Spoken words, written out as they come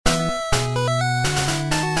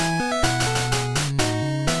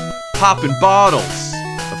popping bottles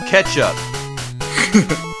of ketchup.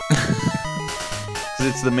 Because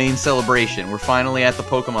it's the main celebration. We're finally at the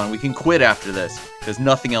Pokemon. We can quit after this because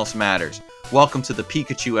nothing else matters. Welcome to the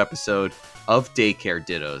Pikachu episode of Daycare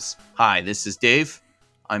Dittos. Hi, this is Dave.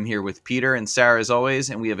 I'm here with Peter and Sarah as always,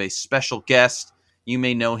 and we have a special guest. You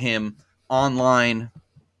may know him online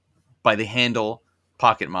by the handle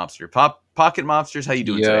Pocket Mobster. Pocket Mobsters, how you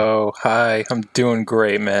doing today? Yo, hi. I'm doing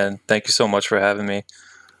great, man. Thank you so much for having me.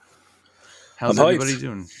 How's everybody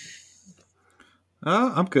doing?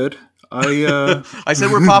 I'm good. I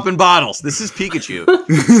said we're popping bottles. This is Pikachu.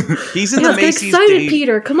 He's in the Macy's excited, Day.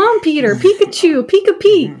 Peter. Come on, Peter. Pikachu.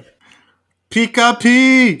 Pika-Pee.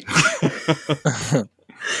 Pika-Pee.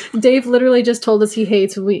 Dave literally just told us he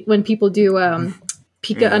hates when people do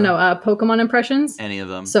Pokemon impressions. Any of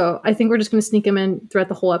them. So I think we're just going to sneak him in throughout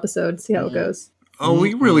the whole episode, see how it goes. Oh,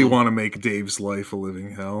 we really want to make Dave's life a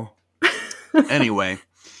living hell. Anyway,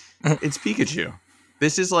 it's Pikachu.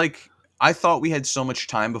 This is like, I thought we had so much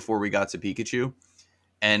time before we got to Pikachu.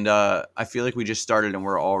 And I feel like we just started and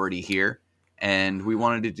we're already here. And we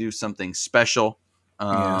wanted to do something special.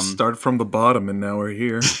 Start from the bottom and now we're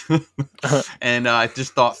here. And I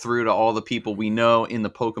just thought through to all the people we know in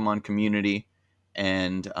the Pokemon community.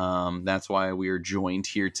 And that's why we are joined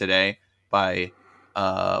here today by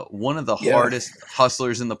one of the hardest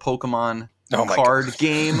hustlers in the Pokemon card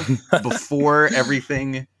game before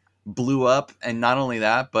everything blew up. And not only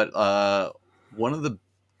that, but one of the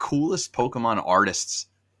coolest Pokemon artists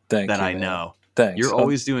I know. Thanks. You're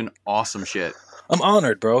always doing awesome shit. I'm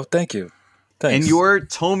honored, bro. Thank you. Thanks. And your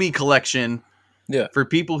Tomy collection, yeah. For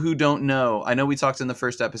people who don't know, I know we talked in the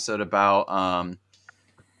first episode about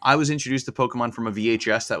I was introduced to Pokemon from a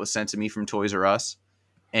VHS that was sent to me from Toys R Us.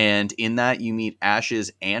 And in that, you meet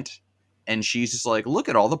Ash's aunt. And she's just like, look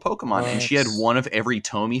at all the Pokemon. And she had one of every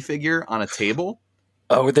Tomy figure on a table.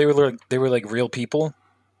 Oh, they were like real people?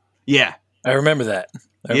 Yeah. I remember that.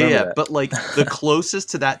 Yeah. But like the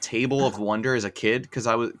closest to that table of wonder as a kid, because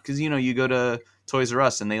you go to Toys R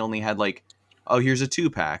Us and they only had like, oh, here's a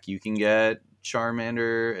 2-pack. You can get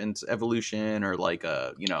Charmander and Evolution or like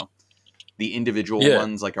the individual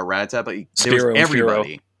ones like a Rattata, but there was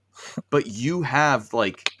everybody. But you have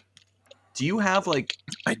like, do you have like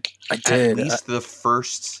I did at least the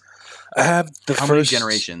first? I have the how many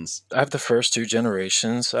generations? I have the first 2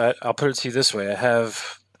 generations. I'll put it to you this way: I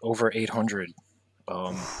have over 800,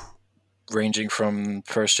 ranging from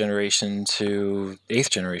first generation to 8th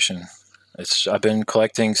generation. I've been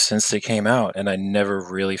collecting since they came out, and I never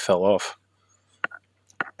really fell off.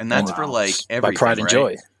 And that's for like everything, my pride and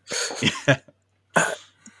joy.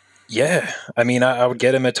 Yeah, I mean, I would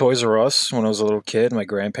get them at Toys R Us when I was a little kid. My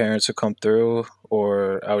grandparents would come through,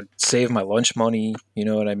 or I would save my lunch money. You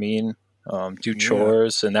know what I mean? Do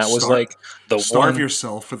chores, and that was like starve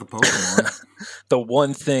yourself for the Pokemon. The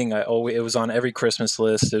one thing it was on every Christmas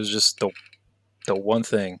list. It was just the one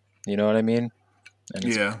thing. You know what I mean? And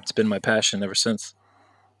it's been my passion ever since.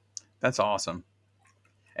 That's awesome.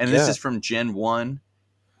 And this is from Gen 1,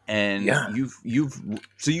 and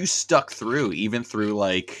you stuck through even through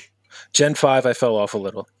like Gen 5. I fell off a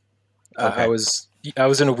little. Okay. I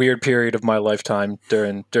was in a weird period of my lifetime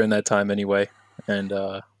during that time anyway, and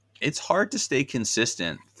it's hard to stay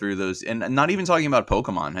consistent through those. And not even talking about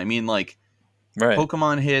Pokemon. I mean, like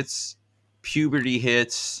Pokemon hits. Puberty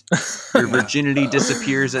hits, your virginity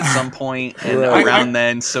disappears at some point, and around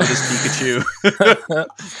then, so does Pikachu.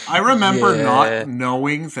 I remember not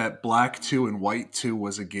knowing that Black 2 and White 2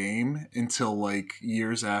 was a game until like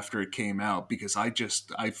years after it came out, because I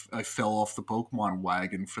fell off the Pokemon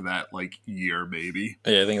wagon for that like year, maybe.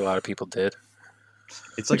 Yeah, I think a lot of people did.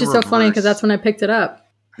 It's like which is so funny because that's when I picked it up.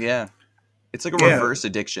 Yeah, it's like a reverse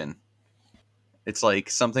addiction. It's like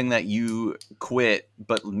something that you quit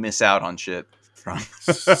but miss out on shit from.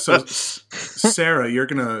 So, Sarah, you're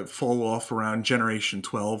going to fall off around Generation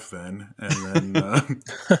 12 then. And then...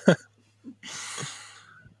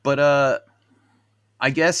 But I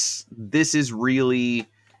guess this is really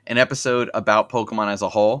an episode about Pokemon as a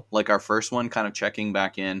whole. Like our first one, kind of checking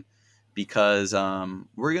back in. Because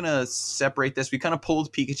we're going to separate this. We kind of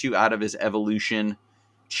pulled Pikachu out of his evolution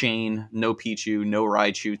chain. No Pichu, no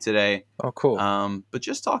Raichu today. Oh, cool. But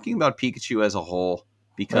just talking about Pikachu as a whole,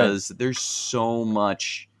 because there's so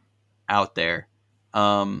much out there.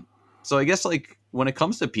 So I guess like when it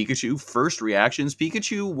comes to Pikachu, first reactions,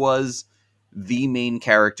 Pikachu was the main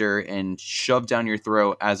character and shoved down your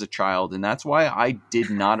throat as a child, and that's why I did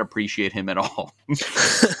not appreciate him at all.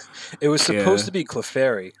 It was supposed to be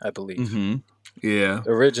Clefairy, I believe. Mm-hmm. Yeah.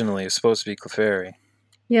 Originally, it was supposed to be Clefairy.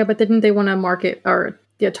 Yeah, but didn't they want to market or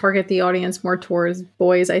target the audience more towards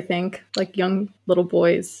boys, I think, like young little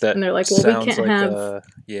boys. That and they're like, well, we can't have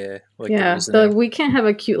we can't have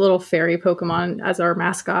a cute little fairy Pokemon as our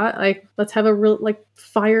mascot. Like, let's have a real like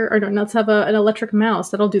fire or no, let's have an electric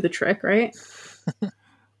mouse. That'll do the trick, right?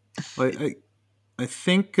 I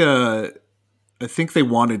think they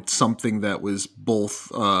wanted something that was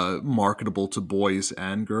both marketable to boys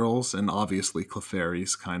and girls, and obviously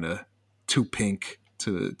Clefairy's kind of too pink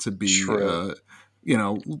to be.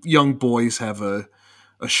 Young boys have a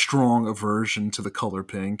strong aversion to the color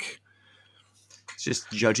pink. It's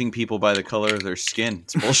just judging people by the color of their skin.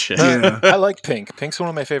 It's bullshit. Yeah. I like pink. Pink's one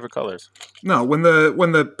of my favorite colors. No, when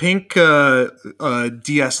the pink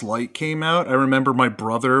DS Lite came out, I remember my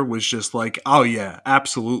brother was just like, "Oh yeah,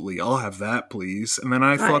 absolutely, I'll have that, please." And then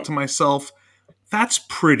I thought to myself, "That's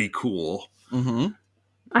pretty cool." Mm-hmm.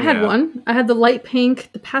 I had one. I had the light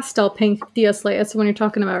pink, the pastel pink DS Lite. That's the one you're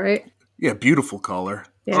talking about, right? Yeah, beautiful color.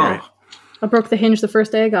 Yeah. Oh. I broke the hinge the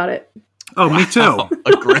first day I got it. Oh, me too.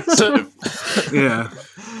 Aggressive. Yeah.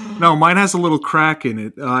 No, mine has a little crack in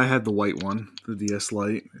it. I had the white one, the DS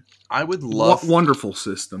Lite. I would love... wonderful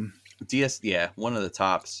system. One of the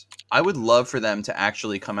tops. I would love for them to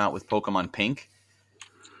actually come out with Pokemon Pink.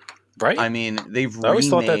 Right? I mean, I always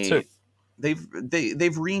thought that too.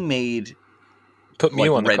 They've remade Put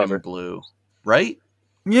Mew on the red cover. and blue, right?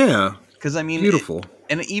 Yeah. Because I mean, beautiful.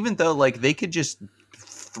 And even though like they could just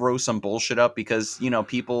throw some bullshit up because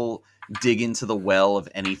people dig into the well of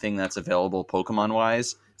anything that's available Pokemon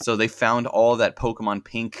wise, so they found all that Pokemon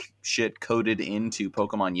Pink shit coded into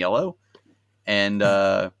Pokemon Yellow, and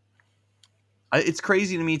it's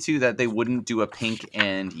crazy to me too that they wouldn't do a pink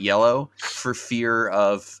and yellow for fear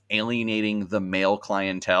of alienating the male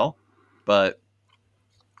clientele, but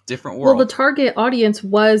different world. Well, the target audience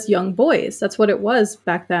was young boys. That's what it was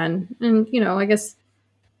back then. And, I guess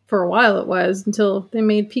for a while it was until they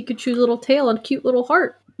made Pikachu's little tail a cute little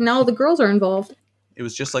heart. Now the girls are involved. It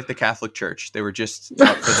was just like the Catholic Church. They were just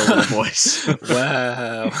out for the little boys.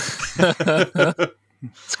 Wow.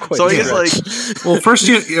 So I guess well,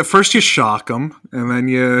 first you shock them, and then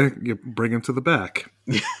you bring them to the back.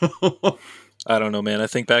 I don't know, man. I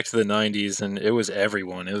think back to the '90s, and it was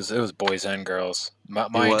everyone. It was boys and girls.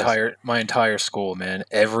 My entire school, man.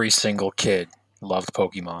 Every single kid loved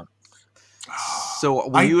Pokemon. So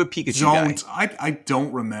were you a Pikachu guy? I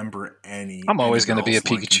don't remember any. I'm always going to be a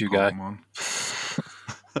Pikachu guy.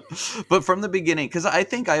 But from the beginning, because I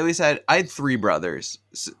think I had 3 brothers,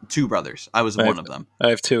 2 brothers. I was one of them. I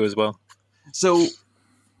have 2 as well. So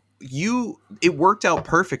it worked out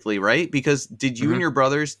perfectly, right? Because did you and your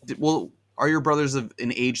brothers? Are your brothers of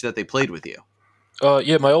an age that they played with you?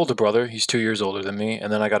 Yeah, my older brother, he's 2 years older than me,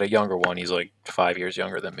 and then I got a younger one. He's like 5 years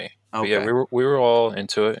younger than me. Okay. But yeah, we were all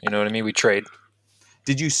into it. You know what I mean? We trade.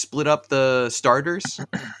 Did you split up the starters?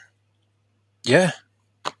 Yeah,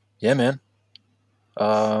 man.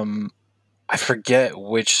 I forget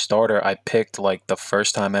which starter I picked like the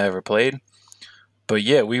first time I ever played, but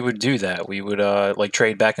yeah, we would do that. We would like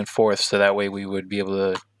trade back and forth, so that way we would be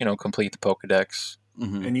able to complete the Pokedex.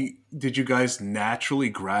 Mm-hmm. And did you guys naturally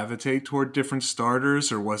gravitate toward different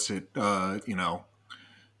starters, or was it hey,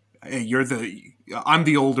 I'm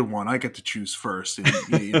the older one, I get to choose first, and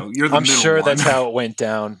you're the I'm sure one. That's how it went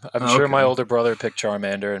down. I'm sure my older brother picked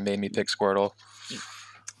Charmander and made me pick Squirtle.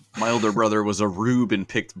 My older brother was a rube and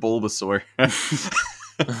picked Bulbasaur.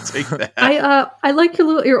 Take that. I like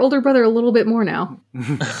your older brother a little bit more now.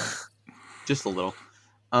 Just a little.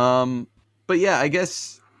 But yeah, I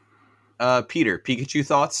guess Peter, Pikachu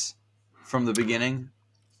thoughts from the beginning?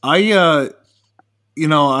 I'm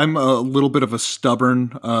a little bit of a stubborn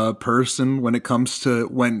person when it comes to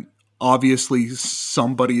when obviously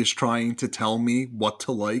somebody is trying to tell me what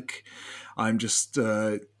to like. I'm just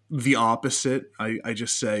the opposite. I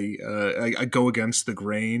just say I go against the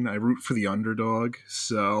grain. I root for the underdog.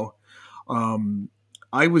 So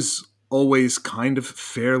I was always kind of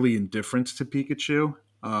fairly indifferent to Pikachu.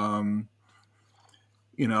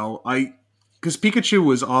 Because Pikachu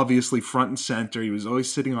was obviously front and center. He was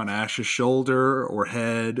always sitting on Ash's shoulder or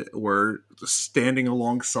head or standing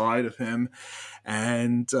alongside of him.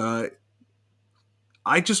 And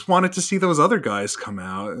I just wanted to see those other guys come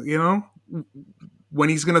out, when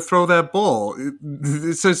he's going to throw that ball.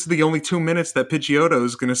 It says the only 2 minutes that Pidgeotto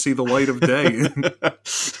is going to see the light of day.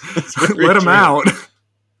 Let him out.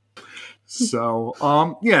 So,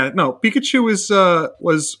 Pikachu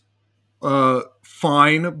was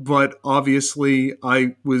fine, but obviously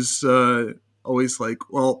I was always like,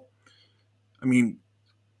 well, I mean,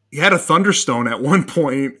 he had a Thunderstone at one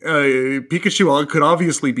point. Pikachu could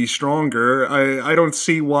obviously be stronger. I don't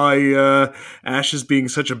see why Ash is being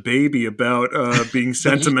such a baby about being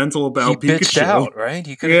sentimental about he Pikachu. Bitched out, right?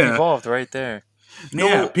 He could have evolved right there. No,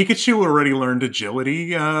 yeah, Pikachu already learned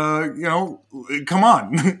agility. Come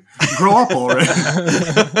on, grow up already.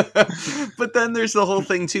 But then there's the whole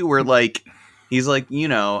thing too, where like he's like,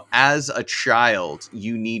 as a child,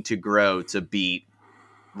 you need to grow to beat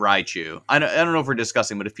Raichu. I don't know if we're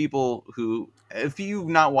discussing, but if you've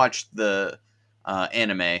not watched the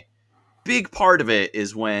anime, big part of it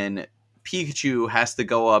is when Pikachu has to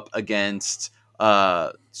go up against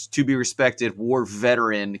to be respected war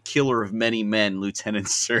veteran, killer of many men, Lieutenant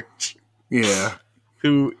Surge. Yeah.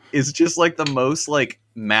 Who is just like the most like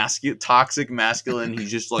toxic masculine. He's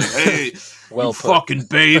just like, hey, you fucking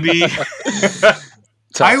baby.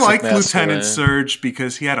 I like Lieutenant Surge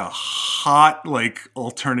because he had a hot, like,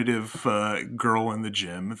 alternative girl in the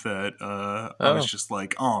gym that I was just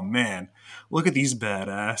like, oh man, look at these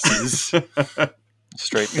badasses.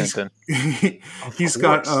 Straight pimping. He's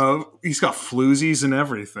got floozies and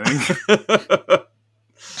everything.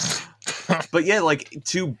 But yeah, like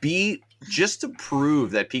just to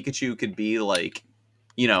prove that Pikachu could be like,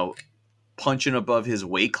 punching above his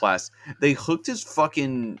weight class, they hooked his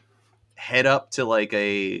fucking head up to like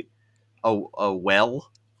a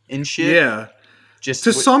well and shit. Yeah. Just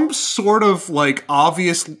to some sort of like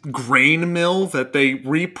obvious grain mill that they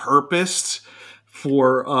repurposed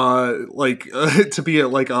for to be a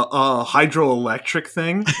hydroelectric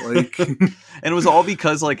thing. Like and it was all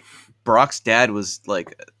because like Brock's dad was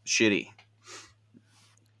like shitty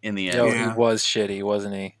in the end. Yo, he was shitty,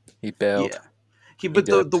 wasn't he? He bailed. Yeah. But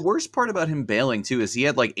the worst part about him bailing too is he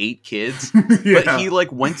had like 8 kids, yeah. but he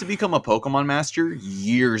like went to become a Pokemon master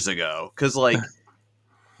years ago. Cause like,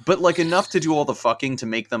 but like enough to do all the fucking to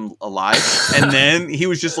make them alive. And then he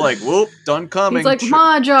was just like, whoop, done coming. He's like,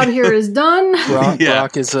 my job here is done.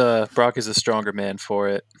 Brock is a stronger man for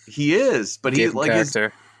it. He is, but he's like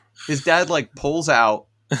his dad like pulls out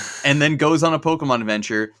and then goes on a Pokemon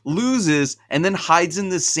adventure, loses, and then hides in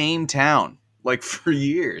the same town like for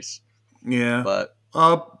years. Yeah, but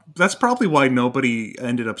that's probably why nobody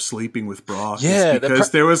ended up sleeping with Brock. Yeah,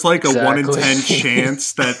 because there was like a 1 in 10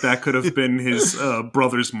 chance that could have been his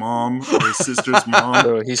brother's mom or his sister's mom.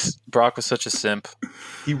 Bro, Brock was such a simp.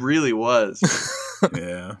 He really was.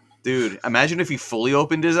 Yeah, dude. Imagine if he fully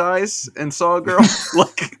opened his eyes and saw a girl.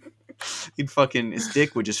 Like his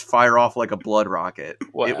dick would just fire off like a blood rocket.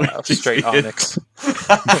 Wow, straight Onyx.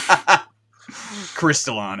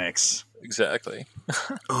 Crystal Onyx. Exactly.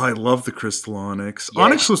 Oh, I love the Crystal Onyx. Yeah.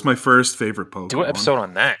 Onyx was my first favorite Pokemon. Do an episode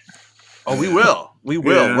on that. Oh, we will.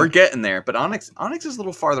 Yeah. We're getting there. But Onyx is a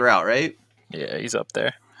little farther out, right? Yeah, he's up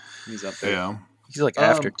there. Yeah. He's like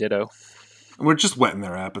after Ditto. We're just whetting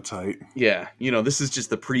their appetite. Yeah. This is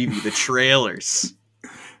just the preview, the trailers.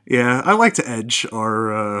 Yeah, I like to edge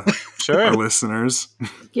our listeners.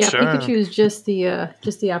 Yeah, sure. Pikachu's just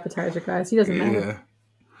the appetizer, guys. He doesn't matter.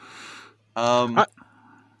 Yeah.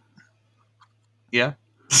 Yeah.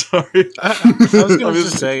 Sorry. I was going to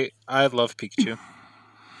say, I love Pikachu.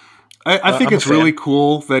 I think it's really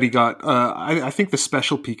cool that he got... I think the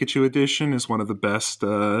Special Pikachu edition is one of the best...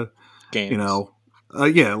 games.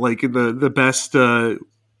 Like the best...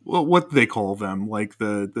 what do they call them? Like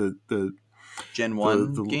the Gen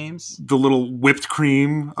 1 games? The little whipped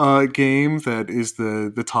cream game that is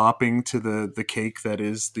the topping to the cake that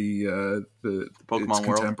is the Pokemon World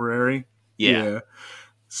contemporary. Yeah.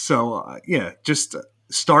 So just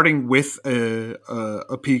starting with a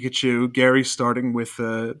Pikachu, Gary starting with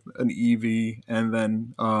an Eevee, and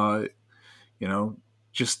then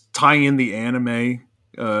just tying in the anime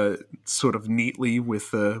sort of neatly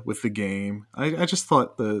with the game. I just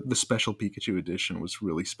thought the Special Pikachu edition was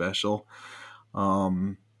really special.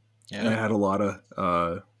 It had a lot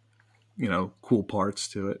of cool parts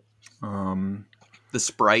to it. The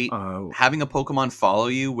sprite, having a Pokemon follow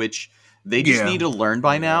you, which they just need to learn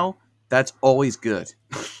by now. That's always good.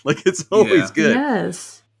 Like it's always good.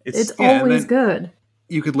 Yes, it's always good.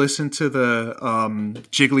 You could listen to the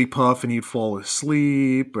Jigglypuff and he'd fall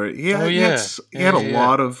asleep. Or he had a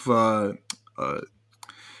lot of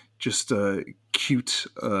just cute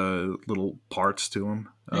little parts to him.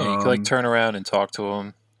 Yeah, you could turn around and talk to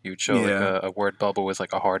him. You would show a word bubble with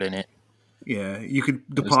like a heart in it. Yeah, you could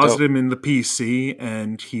deposit him in the PC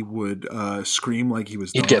and he would scream like he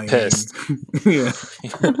was dying. He'd get pissed. Yeah.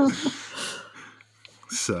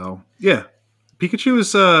 So, yeah. Pikachu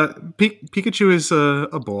is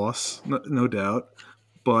a boss, no doubt.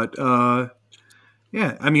 But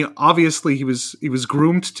Yeah, I mean, obviously he was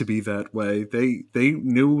groomed to be that way. They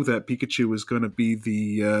knew that Pikachu was going to be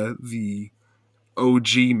the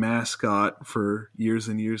OG mascot for years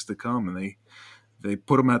and years to come, and they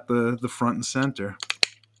put him at the front and center.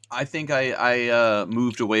 I think I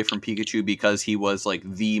moved away from Pikachu because he was like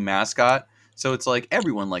the mascot. So it's like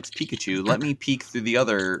everyone likes Pikachu. Let me peek through the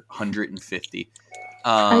other 150.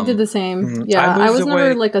 I did the same. Mhm. Yeah, I I moved was never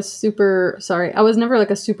away- like a super. Sorry, I was never like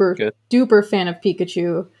a super Good. duper fan of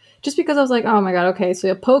Pikachu. Just because I was like, oh my god, okay,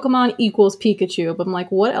 so Pokemon equals Pikachu, but I'm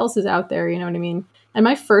like, what else is out there? You know what I mean? And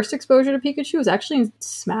my first exposure to Pikachu was actually in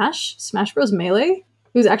Smash Bros. Melee.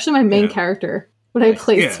 It was actually my main Yeah. character when I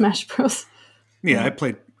played Yeah. Smash Bros. Yeah, I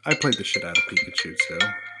played the shit out of Pikachu too.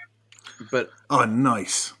 But Oh,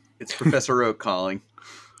 nice. it's Professor Oak calling.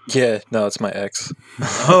 Yeah, no, it's my ex.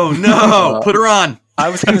 Oh no! Put her on. I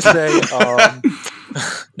was gonna say,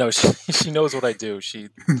 no, she knows what I do.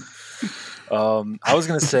 I was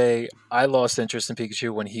gonna say I lost interest in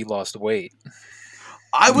Pikachu when he lost weight.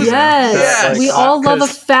 I was Yes, Like, we all love a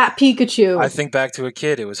 'cause fat Pikachu. I think back to a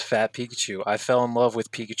kid, it was Fat Pikachu. I fell in love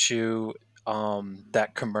with Pikachu.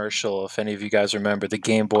 That commercial, if any of you guys remember, the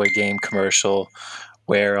Game Boy game commercial,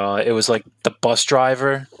 where it was like the bus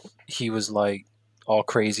driver. He was like all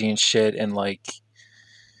crazy and shit, and like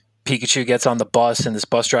Pikachu gets on the bus, and this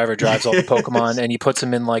bus driver drives all the Pokemon, and he puts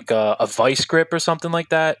them in like a vice grip or something like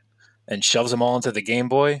that, and shoves them all into the Game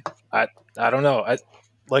Boy. I don't know.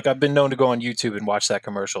 I've been known to go on YouTube and watch that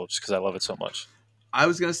commercial just because I love it so much. I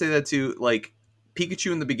was gonna say that too. Like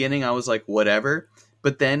Pikachu in the beginning, I was like, whatever.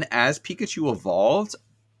 But then as Pikachu evolved,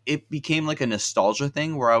 it became like a nostalgia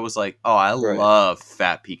thing where I was like, oh, I Right. love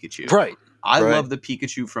Fat Pikachu. Right. I Right. love the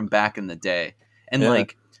Pikachu from back in the day. And Yeah.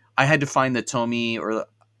 like I had to find the Tomy, or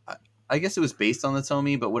I guess it was based on the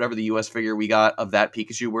Tomy, but whatever the US figure we got of that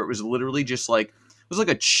Pikachu, where it was literally just like it was like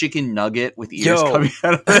a chicken nugget with ears Yo. coming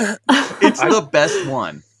out of it. It's the best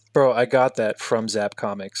one. Bro, I got that from Zap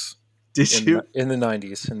Comics Did you? in the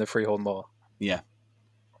 90s in the Freehold Mall. Yeah.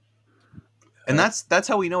 And that's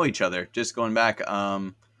how we know each other. Just going back,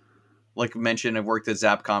 like I mentioned, I've worked at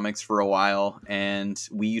Zap Comics for a while, and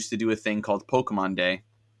we used to do a thing called Pokemon Day,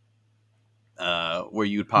 where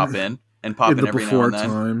you would pop in In every the now before and then.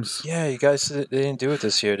 times. Yeah, you guys they didn't do it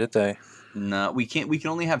this year, did they? No, we can't. We can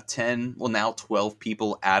only have 10. Well, now 12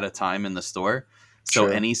 people at a time in the store. So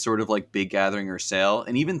Sure. any sort of like big gathering or sale,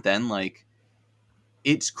 and even then, like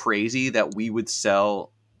it's crazy that we would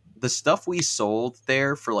sell the stuff we sold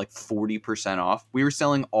there for like 40% off. We were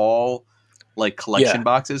selling all like collection Yeah.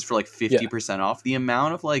 boxes for like 50% off. The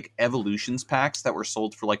amount of like Evolutions packs that were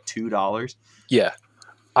sold for like $2. Yeah.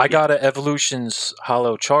 I got an Evolutions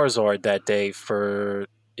Hollow Charizard that day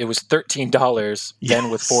it was $13, then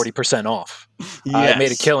with Yes. 40% off. Yes. I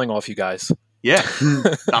made a killing off you guys. Yeah,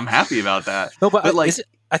 I'm happy about that. No, but like,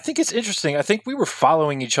 I think it's interesting. I think we were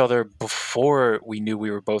following each other before we knew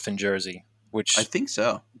we were both in Jersey, which I think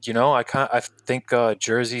so. I think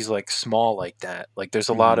Jersey's like small like that. Like there's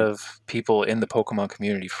a lot of people in the Pokemon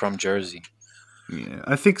community from Jersey. Yeah,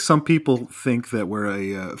 I think some people think that we're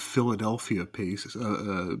a Philadelphia-based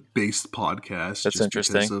podcast. That's just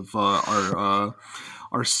interesting. Because of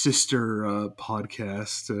our sister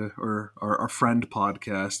podcast or our friend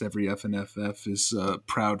podcast. Every FNFF is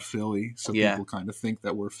Proud Philly, so Yeah. people kind of think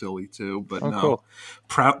that we're Philly too. But Oh, no, cool.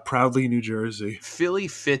 proudly New Jersey. Philly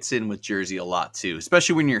fits in with Jersey a lot too,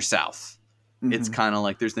 especially when you're south. It's Mhm. kind of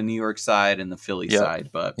like there's the New York side and the Philly Yep. side,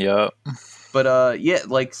 but Yeah. yeah,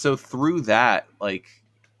 like so through that, like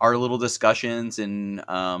our little discussions and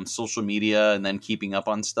social media, and then keeping up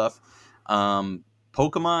on stuff,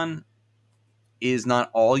 Pokemon is not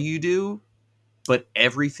all you do, but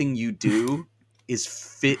everything you do is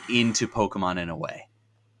fit into Pokemon in a way.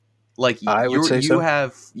 Like I would say you so.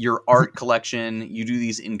 have your art collection, you do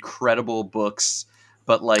these incredible books,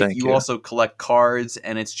 but like Thank you you. also collect cards,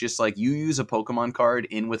 and it's just like you use a Pokemon card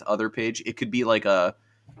in with other page. It could be like a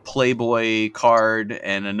Playboy card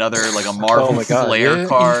and another like a Marvel Oh my God, Flare yeah.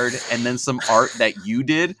 card, and then some art that you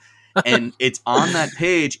did. And it's on that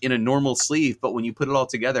page in a normal sleeve, but when you put it all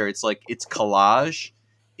together, it's like it's collage.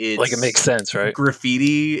 It's Like it makes sense, right?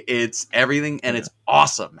 graffiti, it's everything, and it's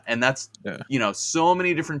awesome. And that's Yeah. so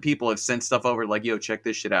many different people have sent stuff over like, yo, check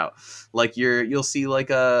this shit out. Like you'll see like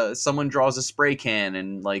someone draws a spray can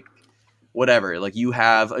and like whatever, like you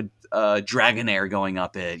have a Dragonair going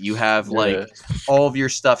up it, you have like Yeah. all of your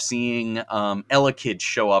stuff seeing Elekid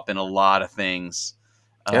show up in a lot of things.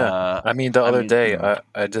 Yeah. I mean, the other day, yeah.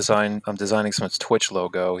 I'm designing someone's Twitch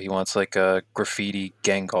logo. He wants like a graffiti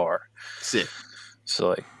Gengar. Sick. So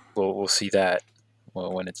like, we'll see that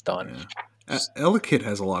when it's done. Yeah. Elekid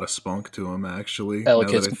has a lot of spunk to him, actually. Now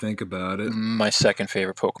Elekid's that I think about it, my second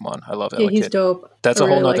favorite Pokemon. I love Yeah, he's Elekid. dope. That's I a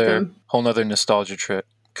really whole like him. nother nostalgia trip.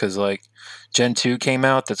 Because like Gen 2 came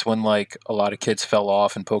out, that's when like a lot of kids fell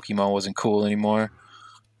off and Pokemon wasn't cool anymore.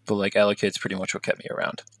 But like Elekid's pretty much what kept me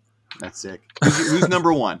around. That's sick. Who's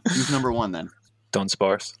number one? Who's number one then?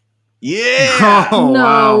 Dunsparce. Yeah. Oh,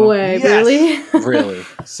 no wow. way, Yes! really? Really?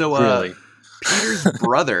 So Really? Peter's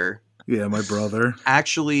brother Yeah, my brother.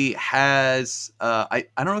 actually has I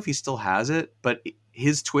don't know if he still has it, but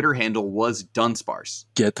his Twitter handle was Dunsparce.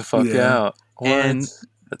 Get the fuck Yeah. out. What? And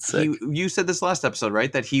That's sick. you said this last episode,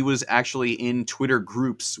 right? That he was actually in Twitter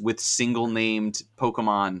groups with single named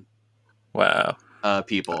Pokemon Wow.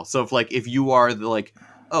 people. So if you are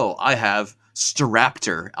I have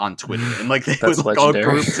Staraptor on Twitter, and like they That's would all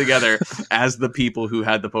legendary. group together as the people who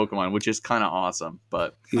had the Pokemon, which is kind of awesome.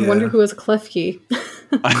 But I wonder who has Klefki.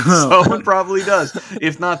 someone probably does.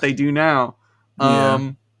 If not, they do now.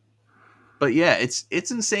 Yeah. But yeah, it's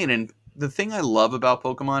insane. And the thing I love about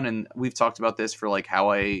Pokemon, and we've talked about this for like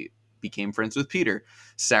how I became friends with Peter.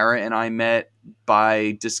 Sarah and I met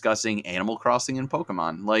by discussing Animal Crossing and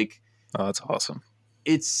Pokemon. Like, Oh, that's awesome.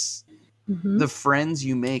 it's Mhm. the friends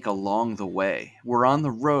you make along the way. We're on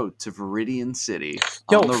the road to Viridian City.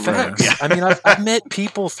 Yo, on the facts. road. I mean, I've met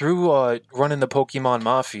people through running the Pokemon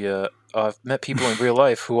Mafia. I've met people in real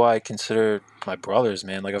life who I consider my brothers,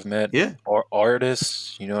 man. Like I've met Yeah.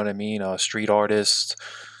 artists, you know what I mean? Street artists,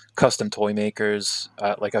 custom toy makers.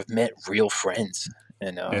 Like I've met real friends,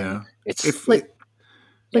 and Yeah. it's If Like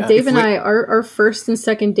yeah. Dave If and we- I, our first and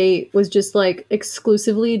second date was just like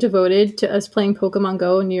exclusively devoted to us playing Pokemon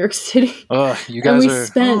Go in New York City. You And guys we are.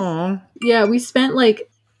 spent we spent like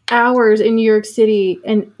hours in New York City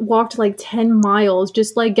and walked like 10 miles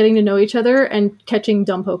just like getting to know each other and catching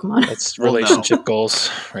dumb Pokemon. That's Well, no. relationship goals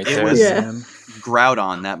right It there. was- Yeah. man.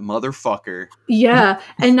 Groudon, that motherfucker. Yeah,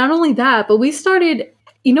 and not only that, but we started.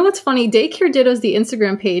 You know what's funny? Daycare Dittos, the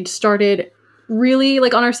Instagram page, started really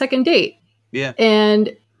like on our second date, Yeah.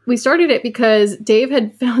 and we started it because Dave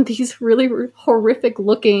had found these really horrific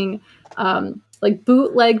looking, like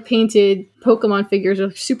bootleg painted Pokemon figures,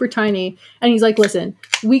 are super tiny, and he's like, "Listen,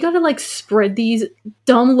 we gotta like spread these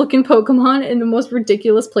dumb looking Pokemon in the most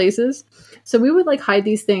ridiculous places." So we would like hide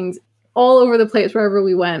these things all over the place wherever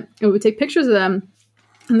we went, and we would take pictures of them.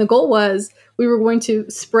 And the goal was we were going to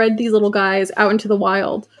spread these little guys out into the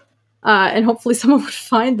wild, and hopefully someone would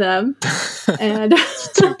find them. And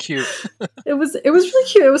Too cute. it was really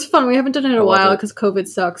cute. It was fun. We haven't done it in I a love while it. because COVID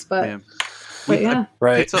sucks, but Yeah. yeah.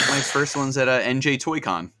 Right. Picked up my first ones at NJ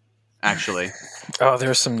ToyCon, actually. Oh,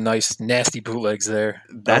 there's some nice, nasty bootlegs there.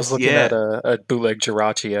 I That's was looking yeah. at a bootleg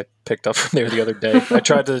Jirachi I picked up from there the other day. I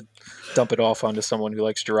tried to dump it off onto someone who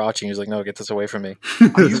likes Jirachi, and he was like, "No, get this away from me."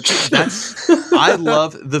 Are you, I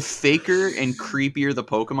love the faker and creepier the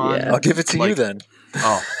Pokemon. Yeah. I'll give it to you Like- then.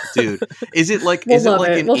 Oh, dude. Is it like We'll is it love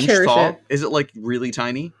like it. an We'll inch cherish tall? it. Is it like really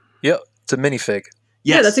tiny? Yep, it's a minifig.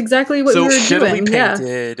 Yes. Yeah, that's exactly what So we were Shittily doing. Yeah.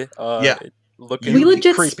 painted. Yeah. Looking We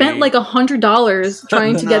legit creepy. spent like $100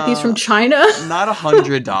 trying to get these from No. China. Not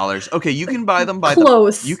 $100. Okay, you can buy them by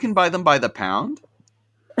Close. you can buy them by the pound.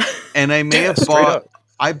 And I may Yeah, have straight bought up.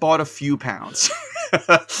 I bought a few pounds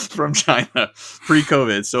from China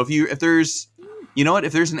pre-COVID. So if there's you know what?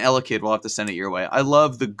 If there's an Elekid, we'll have to send it your way. I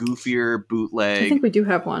love the goofier I bootleg. think we do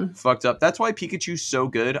have one. Fucked up. That's why Pikachu's so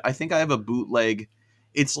good. I think I have a bootleg.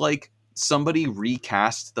 It's like somebody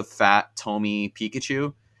recast the fat Tomy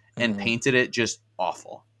Pikachu and Mhm. painted it just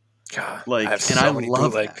awful. God, like, I have and so I many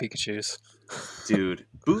love bootleg that. Pikachus. Dude,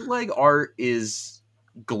 bootleg art is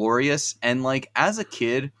glorious. And like as a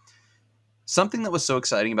kid, something that was so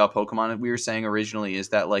exciting about Pokemon that we were saying originally is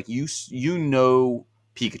that like you know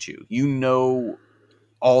Pikachu, you know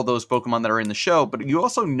all those Pokemon that are in the show, but you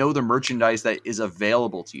also know the merchandise that is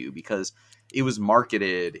available to you because it was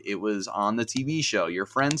marketed, it was on the TV show, your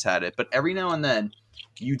friends had it. But every now and then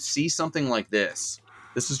you'd see something like this.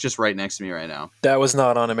 This is just right next to me right now. That was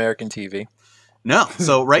not on American TV. No.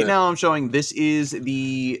 So right Good. now I'm showing this is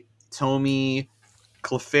the Tomy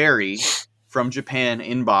Clefairy from Japan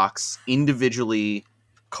in box, individually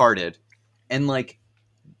carded. And like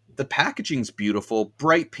the packaging's beautiful,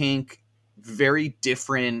 bright pink, very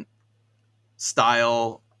different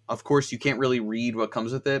style. Of course, you can't really read what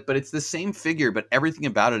comes with it, but it's the same figure, but everything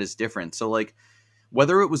about it is different. So like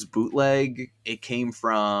whether it was bootleg, it came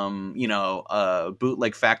from, a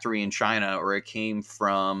bootleg factory in China, or it came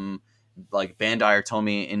from like Bandai or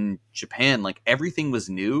Tomy in Japan, like everything was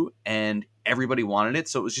new and everybody wanted it.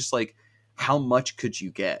 So it was just like, how much could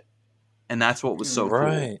you get? And that's what was so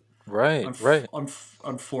cool. Right.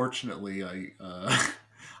 Unfortunately,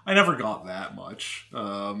 I never got that much.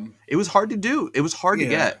 It was hard to do. It was hard to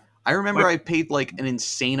get. I remember Like- I paid like an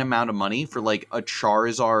insane amount of money for like a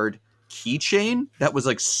Charizard keychain that was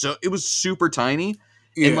like it was super tiny,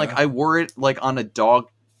 and like I wore it like on a dog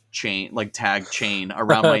chain, like tag chain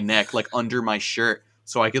around my neck, like under my shirt,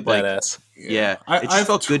 so I could like Badass. it just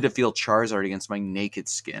felt good to feel Charizard against my naked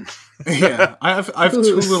skin. Yeah, I've Ooh,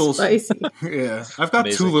 two little spicy. Yeah, I've got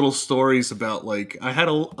Amazing. two little stories about like I had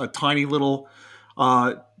a tiny little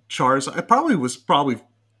Charizard. It probably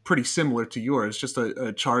pretty similar to yours, just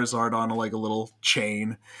a Charizard on like a little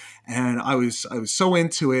chain, and I was so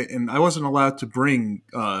into it, and I wasn't allowed to bring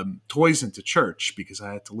toys into church because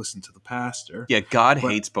I had to listen to the pastor. Yeah, God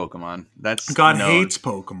hates Pokemon. That's God known. hates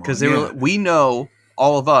Pokemon Because we know,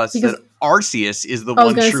 all of us, Because- that Arceus is the I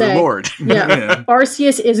was one gonna true say. Lord. Yeah. Yeah.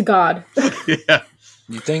 Arceus is God. Yeah.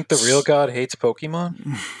 You think the real God hates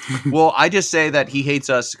Pokemon? Well, I just say that he hates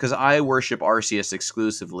us because I worship Arceus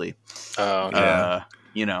exclusively. Oh, yeah.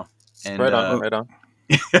 You know. And, Right on.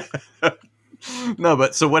 No,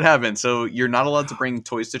 but so what happened? So you're not allowed to bring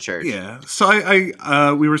toys to church. Yeah. So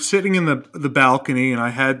I we were sitting in the balcony, and I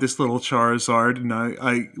had this little Charizard,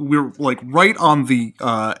 and we were like right on the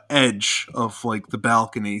edge of like the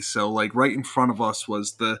balcony. So like right in front of us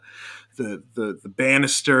was the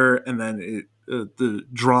banister, and then the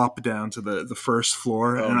drop down to the first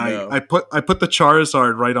floor. Oh, and no. I put the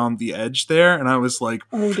Charizard right on the edge there, and I was like,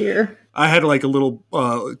 Oh dear. I had like a little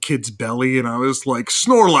kid's belly, and I was like,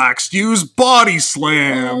 Snorlax, use Body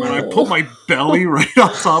Slam! And I put my belly right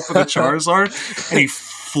on top of the Charizard, and he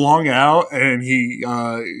flung out, and he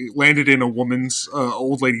landed in a woman's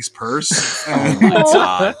old lady's purse. Oh And, my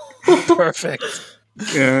God. Perfect.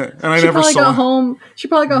 yeah, and I She never probably saw. got home. She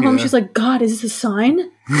probably got home. Yeah. She's like, God, is this a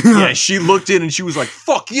sign? Yeah, she looked in and she was like,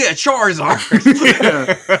 "Fuck yeah, Charizard!"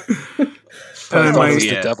 Yeah. I And thought my- it was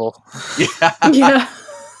Yeah. the devil. Yeah.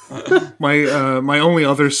 Yeah. My only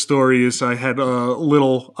other story is I had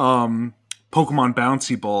little Pokemon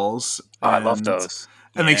bouncy balls. Oh, I love and- those.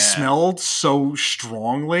 And they Yeah. smelled so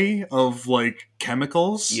strongly of like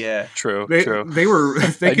chemicals. Yeah. True. They True. were.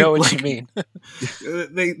 They I know could, what like, you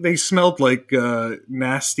mean. They smelled like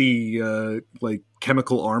nasty like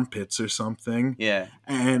chemical armpits or something. Yeah.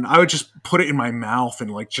 And I would just put it in my mouth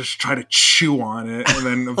and like just try to chew on it, and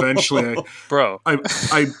then eventually Bro, I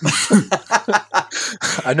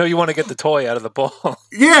I know you want to get the toy out of the ball.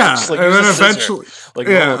 yeah, Just, like, and use then a scissor. eventually. Like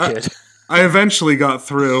Yeah, a little kid. I eventually got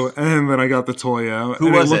through, and then I got the toy out. Who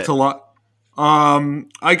and was it? Looked it? a lot.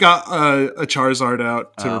 I got a Charizard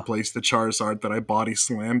out to Oh. replace the Charizard that I body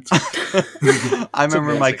slammed. I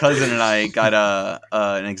remember my amazing. cousin and I got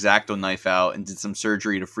an X-Acto knife out and did some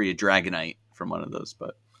surgery to free a Dragonite from one of those.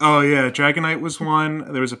 But Oh yeah, Dragonite was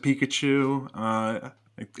one. There was a Pikachu. I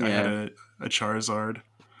Yeah. had a Charizard.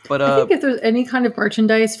 but I think if there's any kind of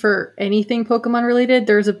merchandise for anything Pokemon related,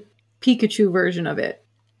 there's a Pikachu version of it.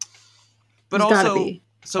 but There's gotta also be.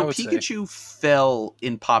 I so would say. Pikachu fell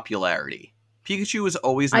in popularity. Pikachu was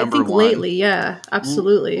always I number think one. lately, yeah,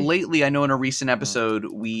 absolutely. Lately, I know in a recent episode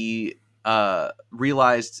we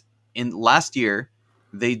realized in last year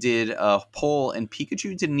they did a poll and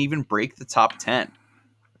Pikachu didn't even break the top 10.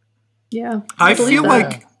 Yeah, I believe feel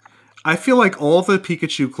that. like all the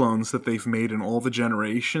Pikachu clones that they've made in all the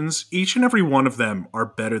generations, each and every one of them are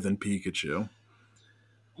better than Pikachu.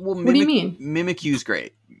 Well, What do you mean? Mimikyu's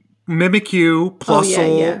great. Mimikyu, Oh, yeah,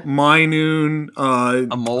 Plusle, yeah. Minun,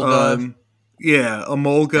 Emolga.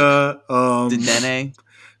 Emolga, Dedenne.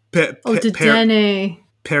 Dedenne.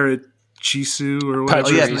 Parachisu or whatever.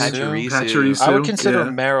 Oh yeah, Pachirisu. Pachirisu. I would consider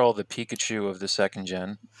yeah. Meryl the Pikachu of the second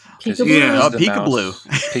gen. 'Cause Peekaboo. he Yeah. was the Peekaboo. mouse.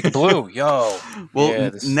 Peekaboo, yo. Well, Yeah,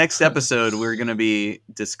 this- next episode we're going to be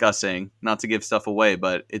discussing, not to give stuff away,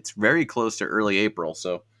 but it's very close to early April,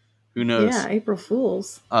 so who knows? Yeah, April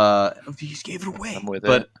Fools. You just gave it away. I'm with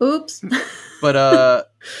but it. Oops.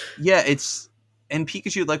 yeah, it's and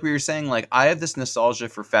Pikachu, like we were saying, like I have this nostalgia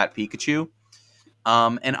for Fat Pikachu,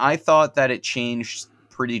 and I thought that it changed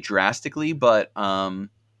pretty drastically, but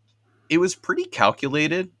it was pretty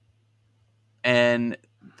calculated, and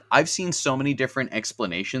I've seen so many different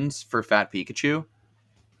explanations for Fat Pikachu,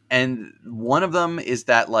 and one of them is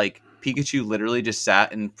that like Pikachu literally just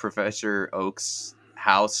sat in Professor Oak's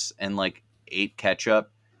house and like ate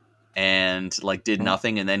ketchup and like did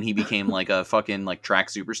nothing, and then he became like a fucking like track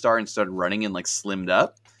superstar and started running and like slimmed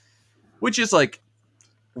up, which is like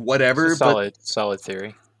whatever. It's a solid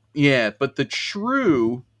theory. Yeah, but the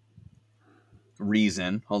true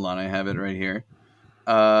reason, hold on, I have it right here.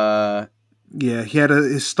 Yeah, he had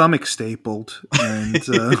his stomach stapled, and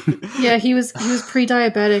Yeah, he was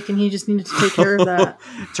pre-diabetic and he just needed to take care of that.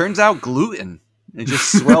 Turns out gluten. and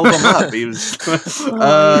just swelled him up. He was.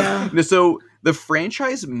 So the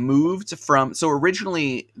franchise moved from. So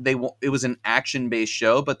originally it was an action based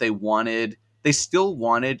show, but they still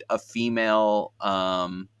wanted a female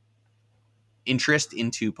interest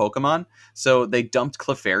into Pokemon. So they dumped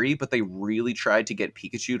Clefairy, but they really tried to get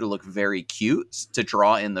Pikachu to look very cute to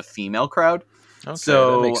draw in the female crowd. Okay,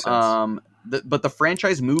 so that makes sense. But the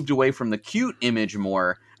franchise moved away from the cute image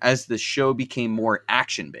more as the show became more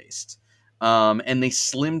action based. And they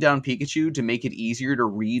slimmed down Pikachu to make it easier to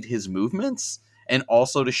read his movements and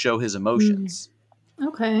also to show his emotions.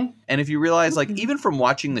 Okay. And if you realize, like, even from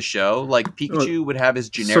watching the show, like, Pikachu would have his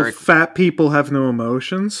generic... So fat people have no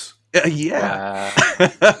emotions? Yeah.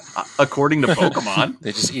 According to Pokemon.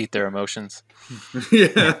 They just eat their emotions.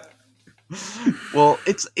 Yeah. Well,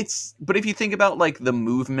 it's... But if you think about, like, the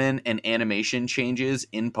movement and animation changes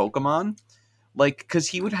in Pokemon, like, because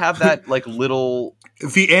he would have that, like, little...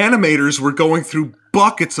 The animators were going through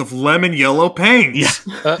buckets of lemon yellow paint. Yeah.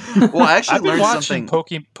 Well, I actually I've been learned watching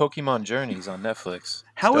something... Pokemon Journeys on Netflix.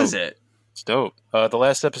 How is it? It's dope. The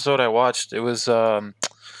last episode I watched, it was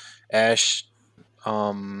Ash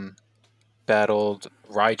battled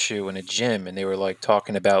Raichu in a gym, and they were like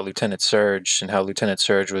talking about Lieutenant Surge and how Lieutenant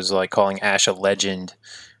Surge was like calling Ash a legend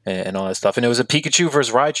and all that stuff. And it was a Pikachu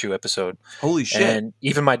versus Raichu episode. Holy shit. And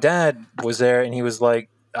even my dad was there, and he was like,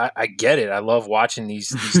 I get it. I love watching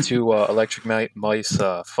these two electric mice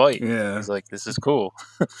fight. Yeah. He's like, this is cool.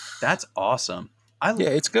 That's awesome. Yeah,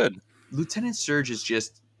 it's good. Lieutenant Surge is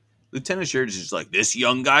just like, this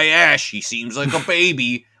young guy Ash, he seems like a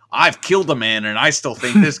baby. I've killed a man and I still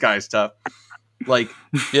think this guy's tough. Like,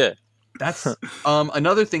 yeah. That's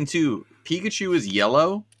another thing too. Pikachu is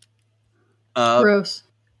yellow. Gross.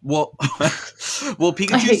 Well,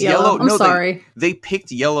 Pikachu's I hate yellow. I'm sorry. They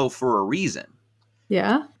picked yellow for a reason.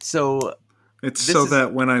 Yeah. So it's so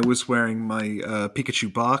that when I was wearing my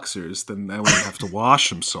Pikachu boxers, then I wouldn't have to wash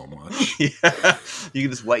them so much. Yeah, you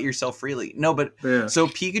can just wet yourself freely. No, but yeah. So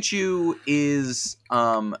Pikachu is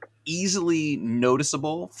easily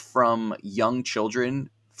noticeable from young children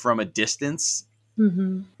from a distance.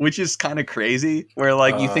 Mm-hmm. Which is kind of crazy. Where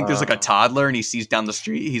like you think there's like a toddler and he sees down the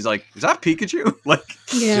street, he's like, "Is that Pikachu?" Like,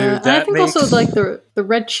 yeah. Dude, and I think also like the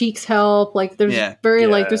red cheeks help. Like there's like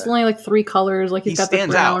there's only like 3 colors. Like he's got the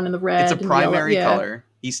brown out. And the red. It's a primary color.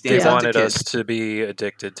 He stands out. They wanted us to be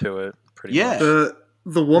addicted to it. Pretty much.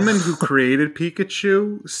 The woman who created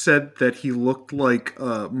Pikachu said that he looked like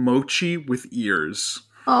Mochi with ears.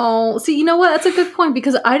 Oh, see, you know what? That's a good point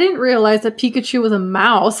because I didn't realize that Pikachu was a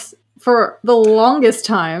mouse. For the longest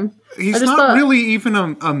time. He's not really even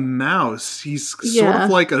a mouse. He's sort of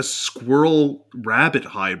like a squirrel-rabbit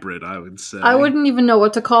hybrid, I would say. I wouldn't even know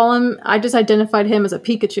what to call him. I just identified him as a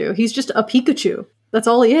Pikachu. He's just a Pikachu. That's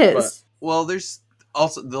all he is. Well, there's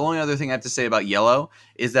also... The only other thing I have to say about Yellow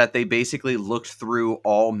is that they basically looked through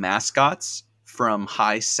all mascots from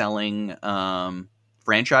high-selling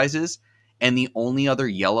franchises, and the only other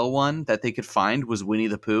yellow one that they could find was Winnie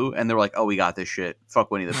the Pooh, and they were like, "Oh, we got this shit. Fuck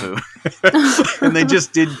Winnie the Pooh," and they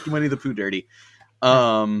just did Winnie the Pooh dirty.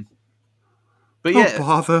 But yeah, don't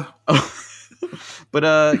bother. But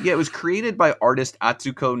it was created by artist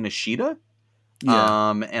Atsuko Nishida,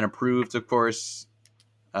 and approved, of course,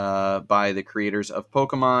 by the creators of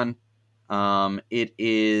Pokemon. It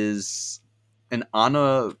is an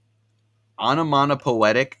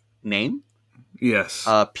onomatopoetic name. Yes.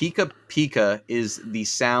 Pika Pika is the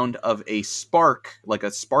sound of a spark, like a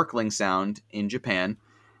sparkling sound in Japan.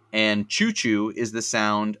 And Choo Choo is the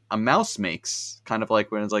sound a mouse makes, kind of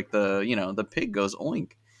like when it's like the pig goes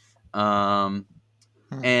oink.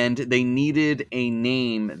 And they needed a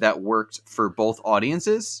name that worked for both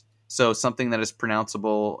audiences. So something that is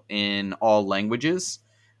pronounceable in all languages.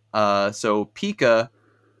 So Pika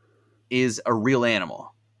is a real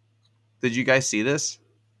animal. Did you guys see this?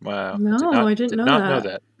 Wow. No, I didn't know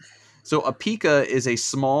that. So a pika is a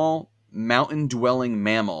small mountain-dwelling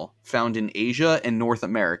mammal found in Asia and North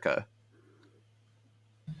America.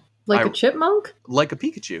 Like a chipmunk? Like a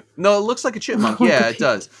Pikachu. No, it looks like a chipmunk. Yeah, it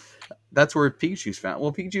does. That's where Pikachu's found.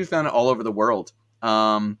 Well, Pikachu's found all over the world.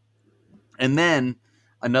 And then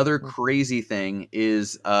another crazy thing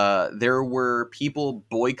is there were people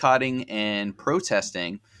boycotting and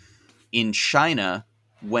protesting in China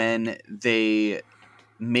when they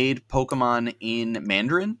made Pokemon in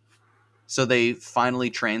Mandarin. So they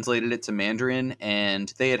finally translated it to Mandarin,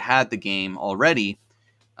 and they had the game already.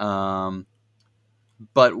 But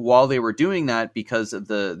while they were doing that, because of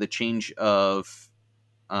the change of...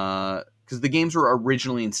 because the games were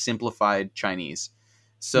originally in simplified Chinese.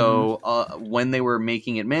 So when they were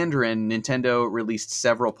making it Mandarin, Nintendo released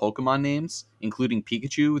several Pokemon names, including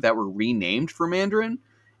Pikachu, that were renamed for Mandarin.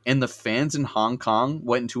 And the fans in Hong Kong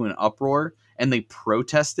went into an uproar and they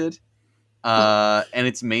protested. And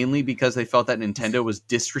it's mainly because they felt that Nintendo was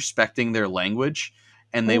disrespecting their language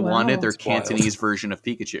and they wanted their Cantonese version of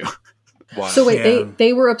Pikachu. Wow. So wait,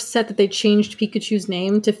 they were upset that they changed Pikachu's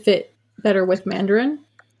name to fit better with Mandarin?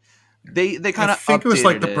 They kind of I think it was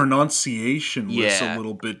like the it. pronunciation was Yeah. a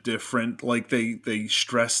little bit different. Like they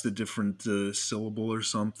stressed a different syllable or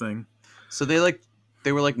something. So they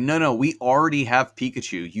were like, no, we already have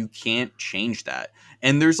Pikachu. You can't change that.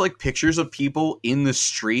 And there's like pictures of people in the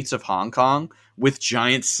streets of Hong Kong with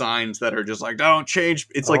giant signs that are just like, don't change.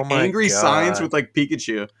 It's like angry signs with like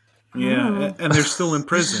Pikachu. Yeah, and they're still in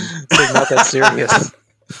prison. It's not that serious.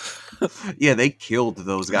 Yeah, they killed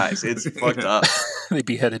those guys. It's fucked up. They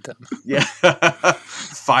beheaded them. Yeah.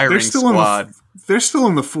 Firing squad. They're still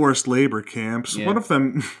in the forced labor camps. Yeah. One of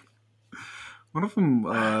them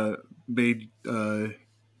made your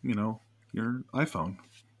iPhone.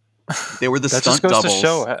 They were the That stunt just goes doubles. to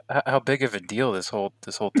show how big of a deal this whole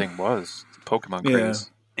thing was. Pokemon craze.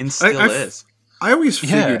 And still is. I always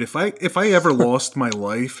figured if I ever lost my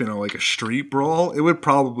life in a street brawl, it would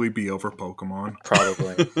probably be over Pokemon.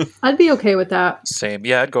 Probably. I'd be okay with that. Same.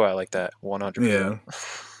 Yeah, I'd go out like that. 100%.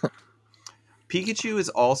 Yeah. Pikachu is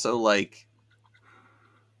also like,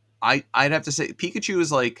 I'd have to say Pikachu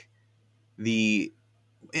is like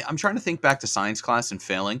I'm trying to think back to science class and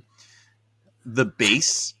failing. The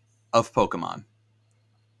base of Pokemon.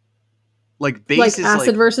 Like base like is acid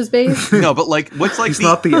like, versus base? no, but like what's like He's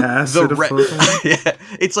not the acid of Pokemon. Yeah,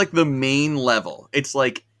 it's like the main level. It's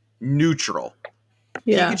like neutral.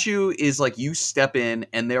 Yeah. Pikachu is like you step in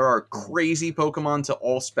and there are crazy Pokemon to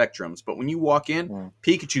all spectrums, but when you walk in,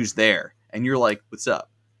 Pikachu's there and you're like, what's up?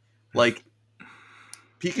 Like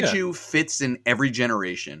Pikachu fits in every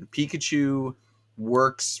generation. Pikachu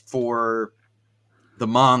works for the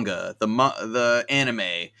manga, the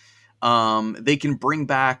anime. They can bring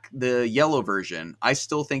back the yellow version. I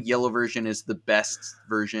still think yellow version is the best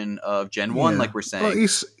version of Gen 1, like we're saying. Well,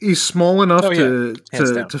 he's small enough Hands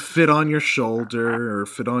down. to fit on your shoulder or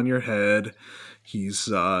fit on your head. He's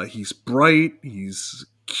bright. He's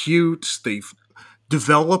cute. They've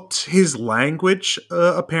developed his language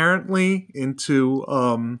apparently into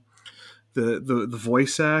the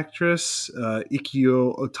voice actress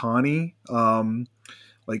Ikyo Otani.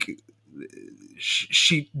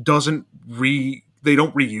 She doesn't they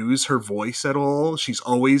don't reuse her voice at all. She's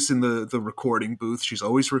always in the recording booth. She's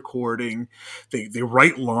always recording. They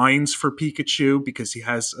write lines for Pikachu because he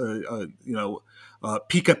has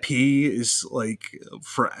Pika P is like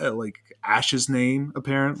for like Ash's name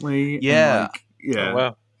apparently. Yeah. And Oh,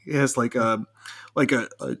 wow. It has like a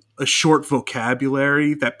short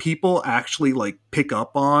vocabulary that people actually like pick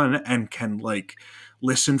up on and can like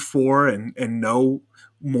listen for and know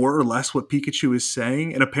more or less what Pikachu is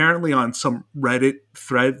saying. And apparently on some Reddit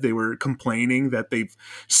thread, they were complaining that they've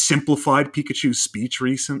simplified Pikachu's speech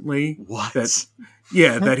recently. What?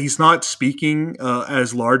 That he's not speaking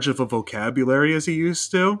as large of a vocabulary as he used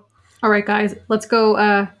to. All right, guys, let's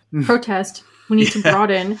go protest. We need to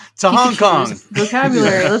broaden to Hong Kong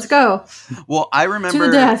vocabulary. Let's go. Well, I remember to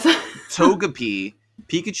the death. Togepi.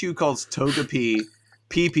 Pikachu calls Togepi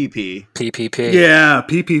PPP. PPP. Yeah,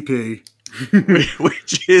 PPP.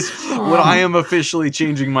 Which is what I am officially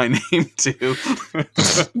changing my name to.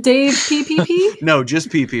 Dave PPP? No, just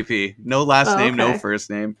PPP. No last name, okay. no first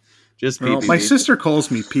name. Just PPP. Well, my sister calls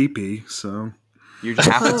me PP, so you're just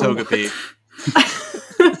half a Togepi.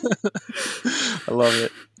 I love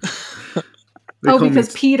it.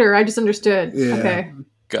 Because Peter, I just understood. Yeah. Okay.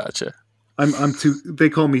 Gotcha. I'm they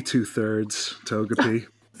call me 2/3 Togepi.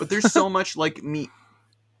 But there's so much like me.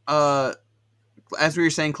 As we were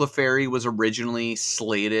saying, Clefairy was originally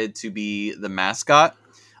slated to be the mascot.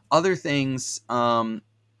 Other things,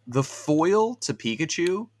 the foil to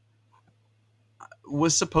Pikachu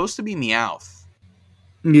was supposed to be Meowth.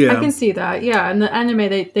 Yeah, I can see that. Yeah, in the anime,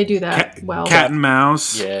 they do that well. Cat and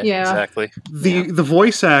mouse. Yeah, Yeah. exactly. The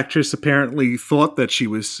voice actress apparently thought that she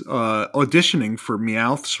was auditioning for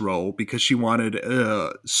Meowth's role because she wanted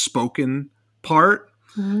a spoken part,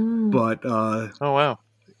 but Oh, wow.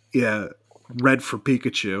 yeah, read for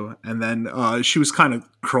Pikachu. And then she was kind of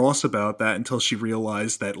cross about that until she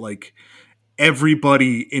realized that like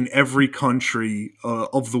everybody in every country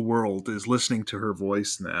of the world is listening to her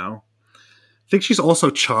voice now. I think she's also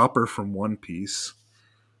Chopper from One Piece.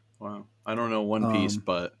 Wow, I don't know One Piece,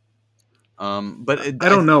 but I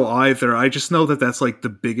don't know either. I just know that that's like the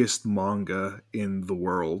biggest manga in the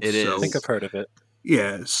world. It is. I think I've heard of it.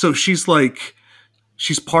 Yeah, so she's like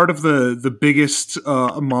she's part of the biggest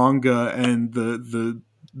manga and the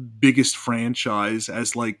biggest franchise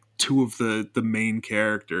as like two of the main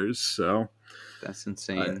characters. So That's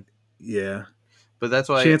insane. yeah. But that's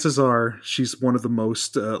why Chances are she's one of the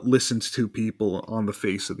most listened to people on the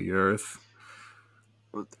face of the earth.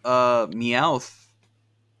 Meowth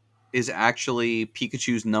is actually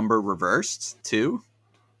Pikachu's number reversed too.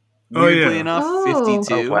 Weirdly enough,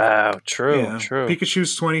 52. Oh, wow. True, Yeah. true.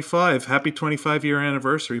 Pikachu's 25. Happy 25-year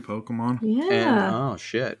anniversary, Pokemon. Yeah. And oh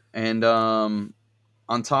shit. And on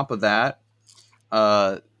top of that,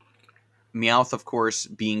 Meowth, of course,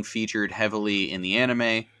 being featured heavily in the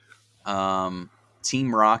anime.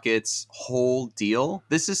 Team Rocket's whole deal.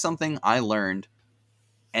 This is something I learned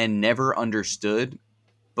and never understood,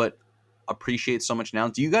 but appreciate so much now.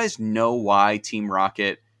 Do you guys know why Team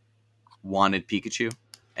Rocket wanted Pikachu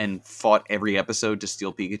and fought every episode to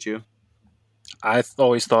steal Pikachu? I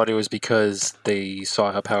always thought it was because they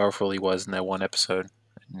saw how powerful he was in that one episode.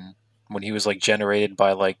 And when he was like generated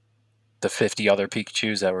by like the 50 other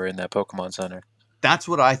Pikachus that were in that Pokemon Center. That's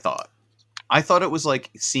what I thought. I thought it was like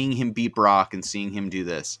seeing him beat Brock and seeing him do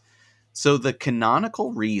this. So the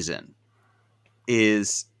canonical reason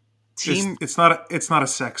is Team... It's not a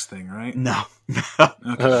sex thing, right? No.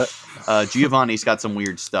 Okay. Giovanni's got some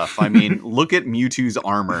weird stuff. I mean, look at Mewtwo's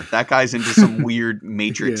armor. That guy's into some weird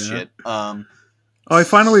Matrix Yeah. shit. I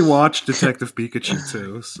finally watched Detective Pikachu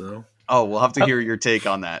too, so... Oh, we'll have to hear your take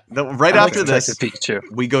on that. Right I like after this, Detective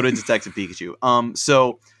Pikachu. we go to Detective Pikachu.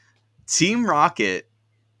 So Team Rocket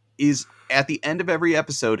is, at the end of every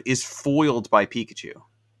episode, is foiled by Pikachu.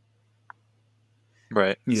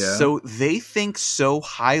 Right. Yeah. So they think so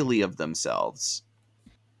highly of themselves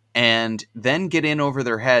and then get in over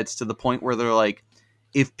their heads to the point where they're like,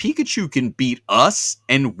 if Pikachu can beat us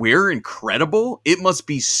and we're incredible, it must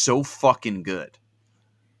be so fucking good.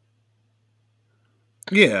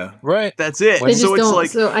 Yeah. Right. That's it. They just So it's don't. like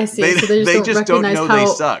So I see. they, so they just don't recognize know how. they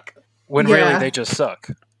suck. When Yeah. really they just suck.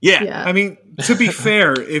 Yeah. Yeah. I mean, to be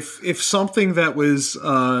fair, if something that was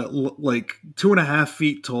like 2.5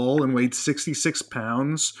 feet tall and weighed 66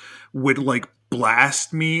 pounds would like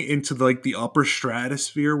blast me into like the upper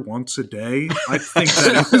stratosphere once a day, I think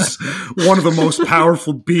that is one of the most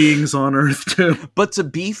powerful beings on Earth too. But to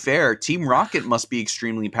be fair, Team Rocket must be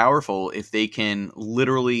extremely powerful if they can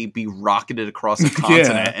literally be rocketed across a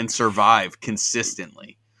continent and survive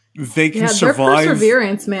consistently. They can Yeah, their survive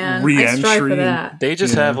perseverance, man. I strive for re-entry. that. They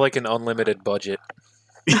just Yeah. have like an unlimited budget.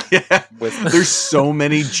 Yeah. With There's so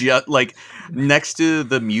many like next to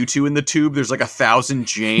the Mewtwo in the tube, there's like 1,000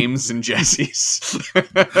 James and Jessies.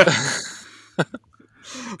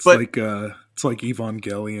 It's like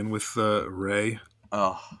Evangelion with Ray.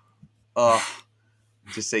 Oh,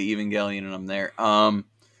 just say Evangelion and I'm there.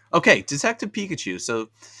 Okay, Detective Pikachu. So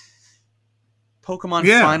Pokemon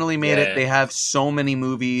finally made it. They have so many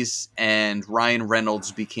movies, and Ryan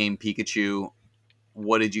Reynolds became Pikachu.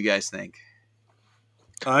 What did you guys think?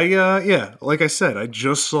 Like I said, I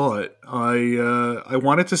just saw it. I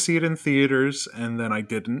wanted to see it in theaters, and then I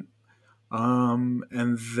didn't.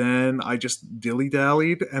 And then I just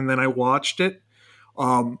dilly-dallied, and then I watched it.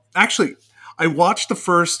 Actually, I watched the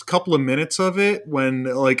first couple of minutes of it when,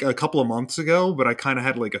 like, a couple of months ago, but I kind of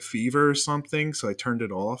had, like, a fever or something, so I turned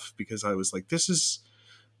it off because I was like, this is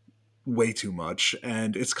way too much,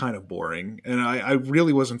 and it's kind of boring. And I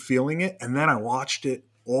really wasn't feeling it, and then I watched it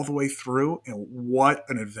all the way through, and what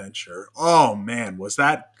an adventure. Oh, man, was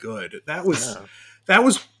that good. That was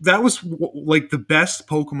like the best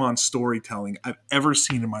Pokemon storytelling I've ever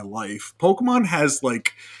seen in my life. Pokemon has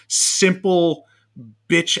like simple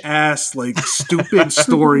bitch ass like stupid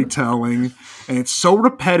storytelling, and it's so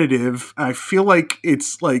repetitive. I feel like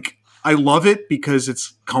it's like I love it because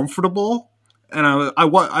it's comfortable, and I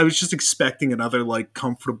was just expecting another like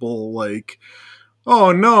comfortable like,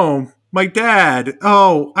 oh no, my dad.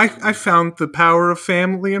 Oh, I found the power of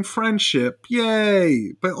family and friendship.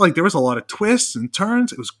 Yay. But like there was a lot of twists and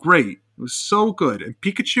turns. It was great. It was so good. And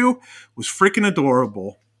Pikachu was freaking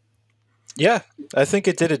adorable. Yeah, I think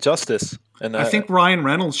it did it justice. And I think Ryan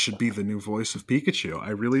Reynolds should be the new voice of Pikachu. I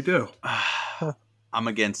really do. I'm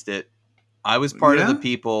against it. I was part of the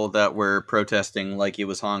people that were protesting like it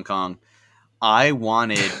was Hong Kong. I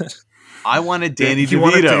wanted Danny DeVito.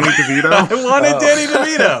 Wanted Danny DeVito? I wanted Danny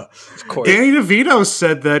DeVito. Of course. Danny DeVito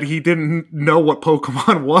said that he didn't know what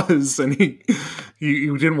Pokemon was, and he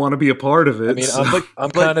didn't want to be a part of it. I mean, I'm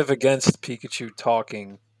kind of against Pikachu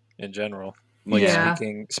talking in general, like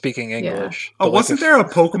speaking English. Oh, But wasn't there a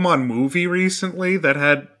Pokemon movie recently that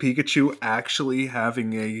had Pikachu actually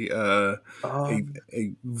having a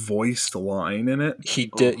voiced line in it?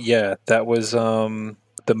 He did, yeah. That was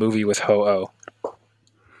the movie with Ho-Oh.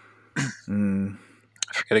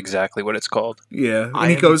 I forget exactly what it's called. Yeah,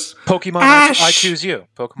 and he goes, Pokemon, Ash! I choose you.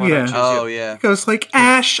 Pokemon, I choose Oh you. yeah. He goes like,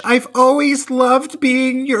 Ash, I've always loved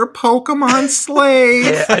being your Pokemon slave.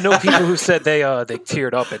 Yeah, I know people who said they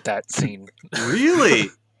teared up at that scene. Really?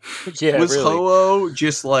 Yeah, Was really. Ho-Oh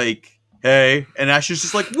just like, hey, and Ash is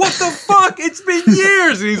just like, what the fuck? It's been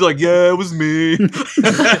years, and he's like, yeah, it was me.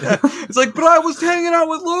 It's like, but I was hanging out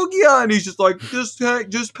with Lugia, and he's just like,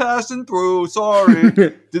 just passing through. Sorry.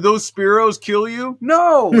 Did those Spearows kill you?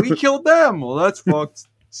 No, we killed them. Well, that's fucked.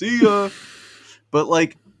 See ya. But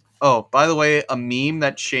like, oh, by the way, a meme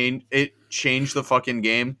that changed the fucking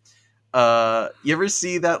game. You ever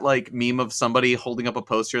see that like meme of somebody holding up a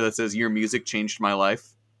poster that says "Your music changed my life"?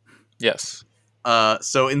 Yes.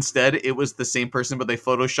 So instead, it was the same person, but they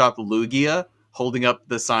photoshopped Lugia holding up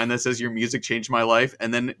the sign that says "Your music changed my life,"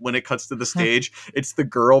 and then when it cuts to the stage, it's the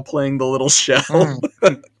girl playing the little shell.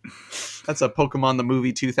 That's a Pokemon the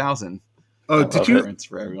Movie 2000. Oh,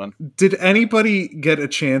 For everyone. Did anybody get a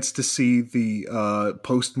chance to see the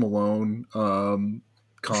Post Malone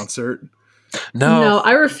concert? No,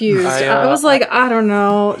 I refused. I was like, I don't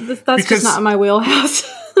know. That's just not in my wheelhouse.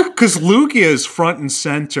 Because Lugia is front and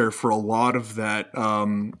center for a lot of that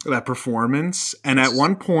that performance, and at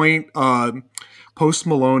one point, Post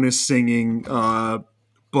Malone is singing,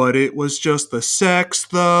 "But it was just the sex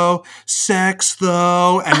though,"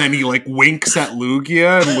 and then he like winks at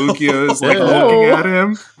Lugia, and Lugia is like looking at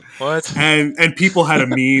him. What? And people had a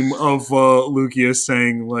meme of Lugia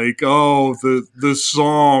saying like, "Oh, the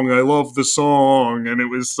song, I love the song," and it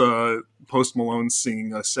was Post Malone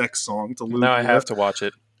singing a sex song to Lugia. Now I have to watch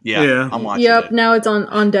it. Yeah. I'm watching it. Yep, now it's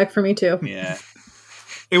on deck for me too. Yeah.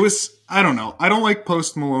 It was, I don't know. I don't like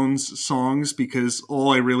Post Malone's songs because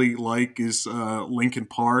all I really like is Linkin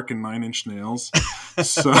Park and Nine Inch Nails.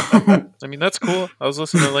 So I mean, that's cool. I was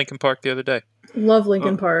listening to Linkin Park the other day. Love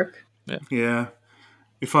Linkin Park. Yeah.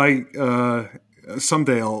 If I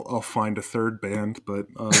someday I'll find a third band, but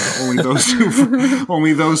only those two.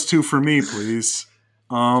 Only those two for me, please.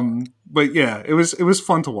 But yeah, it was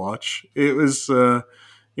fun to watch. It was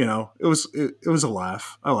it was a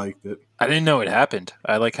laugh. I liked it. I didn't know it happened.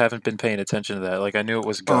 I haven't been paying attention to that. Like I knew it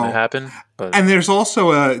was gonna happen, but and there's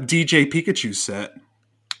also a DJ Pikachu set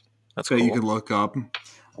that's cool. that you could look up.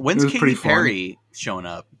 When's Katy Perry showing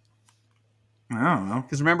up? I don't know.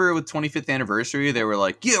 Because remember with 25th anniversary, they were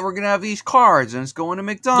like, yeah, we're going to have these cards and it's going to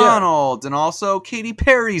McDonald's. Yeah. And also Katy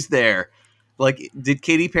Perry's there. Like, did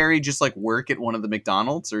Katy Perry just like work at one of the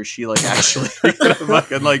McDonald's, or is she like actually going to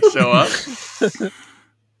fucking like show up?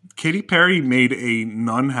 Katy Perry made a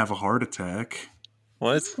nun have a heart attack.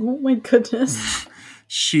 What? Oh my goodness.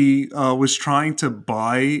 She was trying to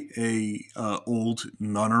buy a old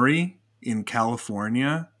nunnery in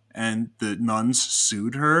California, and the nuns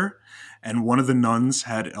sued her. And one of the nuns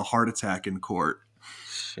had a heart attack in court.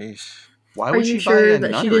 Sheesh. Why would she buy a nunnery? Are you sure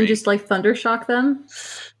that nunnery? she didn't just like thundershock them?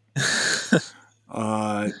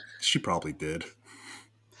 She probably did.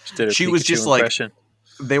 She was just impression.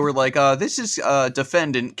 Like, they were like, this is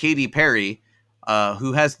defendant Katy Perry,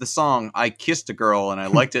 who has the song "I Kissed a Girl" and I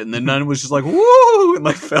liked it, and the nun was just like, woo, and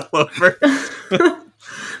like fell over.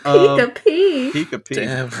 Pika-Pee.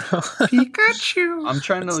 Damn, bro. Pikachu. I'm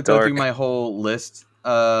trying to go through my whole list.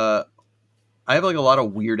 I have like a lot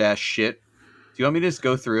of weird ass shit. Do you want me to just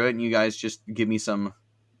go through it and you guys just give me some?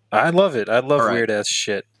 I love it. I love weird ass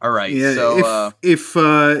shit. All right. Yeah, so if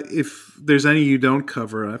there's any you don't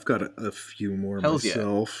cover, I've got a few more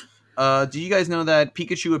myself. Yeah. Do you guys know that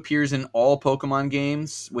Pikachu appears in all Pokemon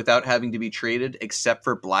games without having to be traded, except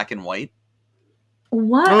for Black and White?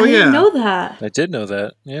 What? I didn't know that. I did know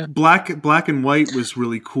that. Yeah. Black and White was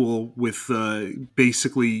really cool with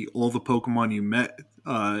basically all the Pokemon you met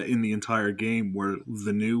in the entire game were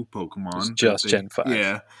the new Pokemon. Just Gen 5.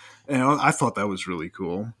 Yeah. And I thought that was really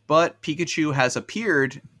cool. But Pikachu has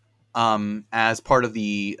appeared as part of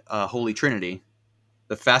the Holy Trinity,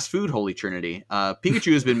 the fast food Holy Trinity.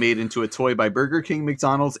 Pikachu has been made into a toy by Burger King,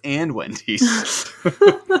 McDonald's, and Wendy's.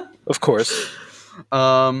 Of course.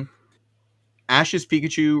 Ash's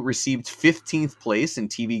Pikachu received 15th place in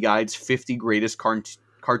TV Guide's 50 Greatest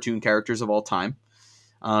Cartoon Characters of All Time.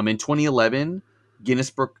 In 2011,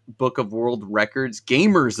 Guinness Book of World Records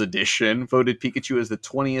Gamers Edition voted Pikachu as the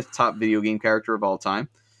 20th top video game character of all time.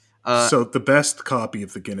 So the best copy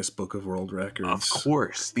of the Guinness Book of World Records. Of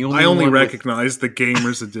course. I only recognize the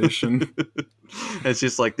Gamers Edition. It's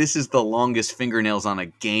just like, this is the longest fingernails on a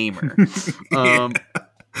gamer.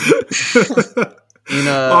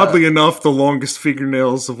 Oddly enough, the longest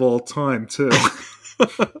fingernails of all time, too.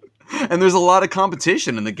 And there's a lot of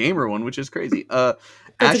competition in the gamer one, which is crazy.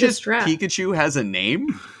 Ash's Pikachu has a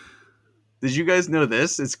name? Did you guys know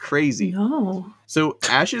this? It's crazy. No. So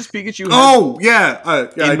Ash's Pikachu.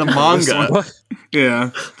 In the manga. Yeah.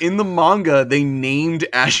 In the manga, they named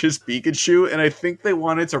Ash's Pikachu, and I think they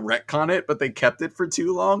wanted to retcon it, but they kept it for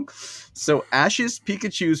too long. So Ash's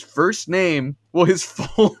Pikachu's first name, well, his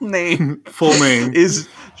full name, is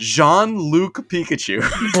Jean-Luc Pikachu.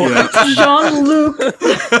 Jean-Luc.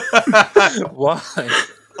 Why?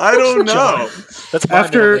 I don't know. That's my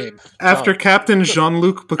middle name. After Captain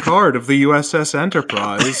Jean-Luc Picard of the USS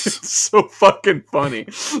Enterprise. It's so fucking funny.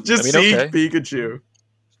 Just Pikachu.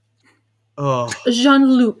 Oh.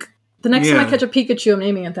 Jean-Luc. The next time I catch a Pikachu, I'm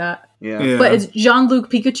naming it that. Yeah. But it's Jean-Luc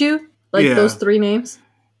Pikachu? Like those three names?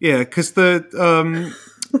 Yeah, because the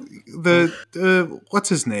what's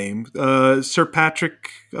his name?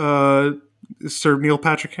 Sir Neil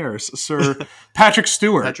Patrick Harris. Sir Patrick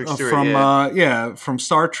Stewart. From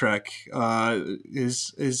Star Trek.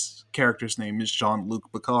 His character's name is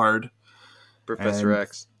Jean-Luc Picard. Professor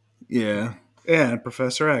X. Yeah. Yeah, and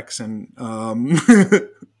Professor X. And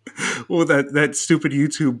well, that stupid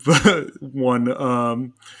YouTube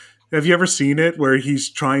one. Have you ever seen it where he's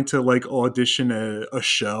trying to like audition a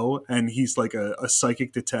show and he's like a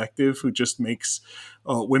psychic detective who just makes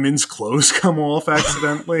women's clothes come off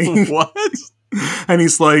accidentally? What? And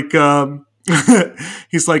he's like, oh,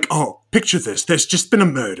 picture this. There's just been a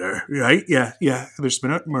murder, right? Yeah. There's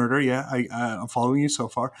been a murder. Yeah, I'm following you so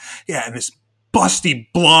far. Yeah, and this busty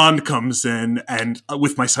blonde comes in and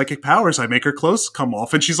with my psychic powers I make her clothes come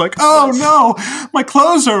off and she's like, oh no, my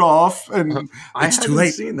clothes are off, and it's too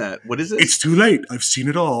late. Seen that. What is it? It's too late. I've seen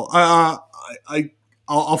it all.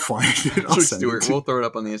 I'll find it. I'll send Stuart, it we'll throw it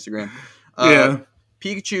up on the Instagram.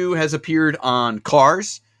 Pikachu has appeared on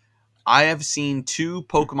Cars. I have seen 2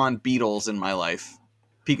 Pokemon Beetles in my life.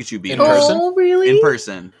 Pikachu Beetles. In person? Oh, really? In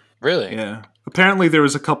person. Really? Yeah. Apparently there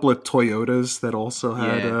was a couple of Toyotas that also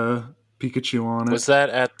had Pikachu on it. Was that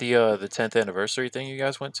at the 10th anniversary thing you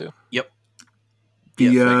guys went to? Yep.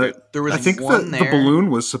 There was I think the balloon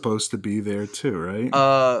was supposed to be there too,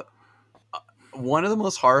 right? One of the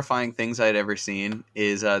most horrifying things I'd ever seen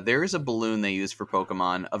is there is a balloon they use for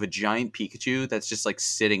Pokemon of a giant Pikachu that's just like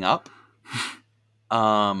sitting up.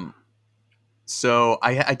 So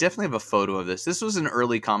I definitely have a photo of this. This was an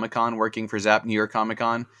early Comic-Con working for Zap New York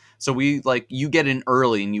Comic-Con. So you get in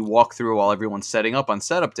early and you walk through while everyone's setting up on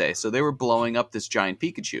setup day. So they were blowing up this giant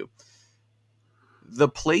Pikachu. The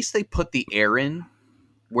place they put the air in,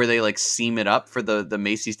 where they like seam it up for the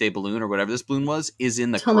Macy's Day balloon or whatever this balloon was, is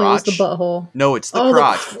in the crotch. Tell me it was the butthole. No, it's the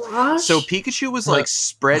crotch. The crotch? So Pikachu was like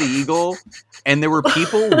spread eagle, and there were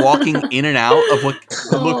people walking in and out of what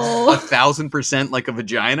looked 1,000% like a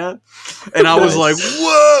vagina, and I was like,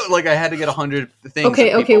 "Whoa!" Like I had to get 100 things.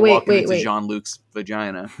 Okay, wait. Jean-Luc's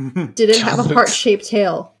vagina. Did it have a heart-shaped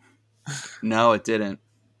tail? No, it didn't.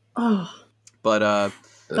 Oh, but that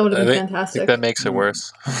would have been fantastic. I think that makes it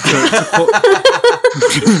worse.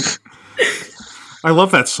 I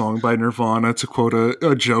love that song by Nirvana, to quote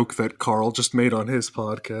a joke that Carl just made on his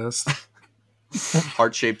podcast.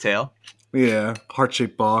 Heart-shaped tail? Yeah,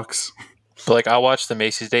 heart-shaped box. But like, I'll watch the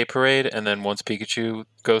Macy's Day Parade, and then once Pikachu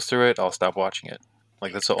goes through it, I'll stop watching it.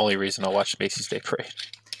 Like, that's the only reason I'll watch Macy's Day Parade.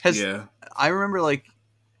 I remember, like,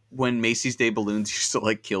 when Macy's Day balloons used to,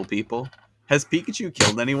 like, kill people. Has Pikachu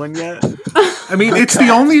killed anyone yet? I mean, it's the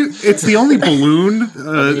only balloon.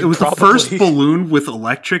 It was the first balloon with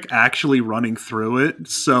electric actually running through it.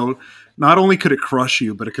 So not only could it crush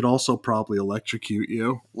you, but it could also probably electrocute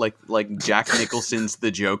you. Like Jack Nicholson's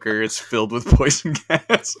The Joker, it's filled with poison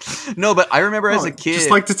gas. No, but I remember as a kid, just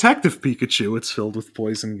like Detective Pikachu, it's filled with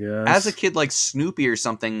poison gas. As a kid, like Snoopy or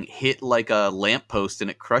something hit like a lamppost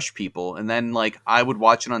and it crushed people, and then like I would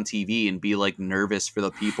watch it on TV and be like nervous for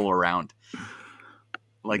the people around.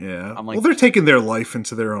 Like, yeah. I'm like, well, they're taking their life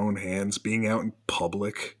into their own hands, being out in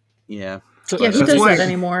public. Yeah. Yeah, who does that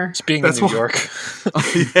anymore? It's being in New York.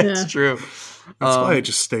 It's true. That's why I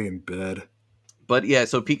just stay in bed. But yeah,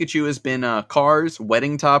 so Pikachu has been cars,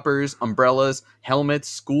 wedding toppers, umbrellas, helmets,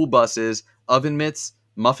 school buses, oven mitts,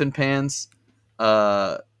 muffin pans,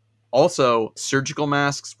 also surgical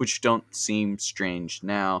masks, which don't seem strange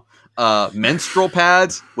now, menstrual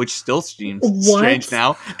pads, which still seems strange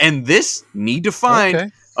now, and this, need to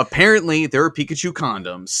find, apparently there are Pikachu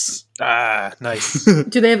condoms. Ah, nice.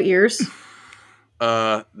 Do they have ears?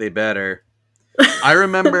 They better. I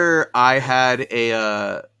remember I had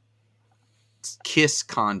a Kiss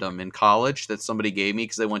condom in college that somebody gave me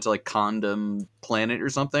because they went to like Condom Planet or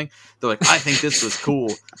something. They're like, I think this was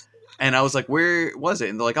cool. And I was like, where was it?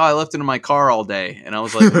 And they're like, oh, I left it in my car all day. And I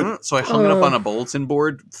was like, so I hung it up on a bulletin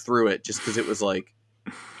board, threw it just because it was like,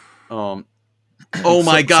 Oh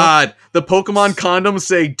my god! The Pokemon condoms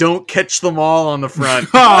say "Don't catch them all" on the front.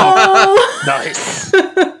 Oh, Nice.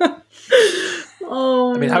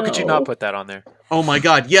 oh I mean, how could you not no. put that on there? Oh my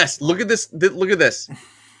god! Yes, look at this. Look at this.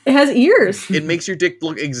 It has ears. It makes your dick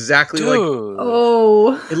look exactly Dude, like.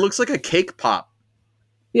 Oh, It looks like a cake pop.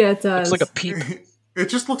 yeah, it does. looks like a peep. It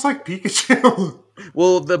just looks like Pikachu.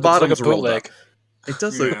 Well, the Looks like a bottom's rolled up. bootleg. It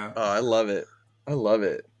does look. Yeah. Oh, I love it. I love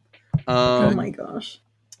it. Oh my gosh.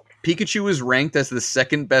 Pikachu was ranked as the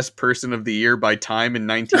second best person of the year by Time in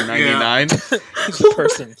 1999. He's a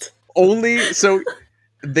person. Only so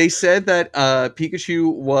they said that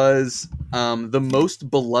Pikachu was the most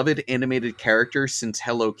beloved animated character since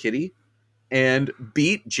Hello Kitty, and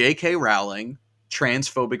beat J.K. Rowling,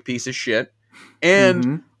 transphobic piece of shit,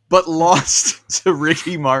 and but lost to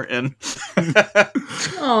Ricky Martin.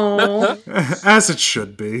 Oh, As it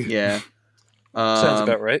should be. Yeah, Sounds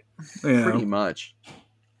about right. Yeah. pretty much.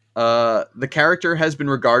 The character has been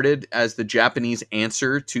regarded as the Japanese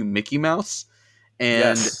answer to Mickey Mouse,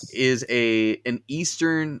 and Yes. is a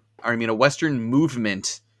Western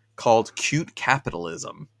movement called cute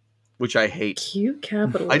capitalism, which I hate. cute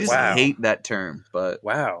capitalism. I just Wow. hate that term, but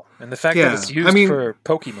Wow. And the fact Yeah, that it's I used mean- for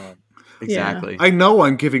Pokemon. exactly. I know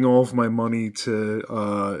I'm giving all of my money to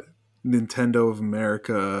Nintendo of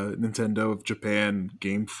America, Nintendo of Japan,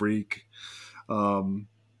 Game Freak,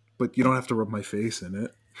 but you don't have to rub my face in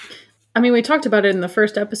it. I mean, we talked about it in the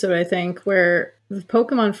first episode, I think, where the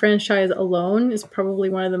Pokemon franchise alone is probably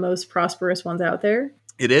one of the most prosperous ones out there.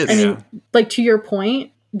 It is. I mean, like to your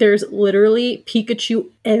point, there's literally Pikachu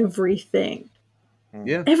everything.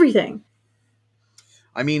 Yeah. Everything.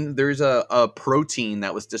 I mean, there's a protein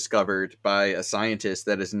that was discovered by a scientist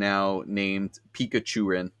that is now named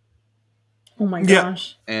Pikachurin. Oh my Yeah.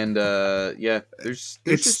 gosh. And there's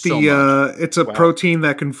It's just so much. it's a Wow. protein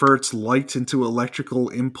that converts light into electrical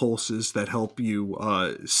impulses that help you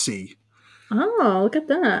see. Oh, look at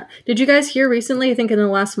that. Did you guys hear recently, I think in the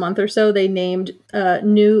last month or so, they named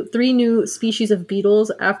 3 new species of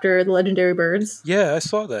beetles after the legendary birds? Yeah, I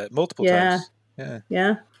saw that multiple Yeah. times. Yeah,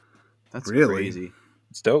 Yeah. That's Really? crazy.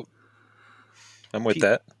 it's dope. I'm with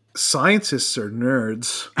that. Scientists are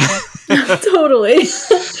nerds. Totally.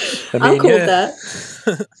 I'm cool with yeah.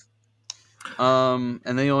 that.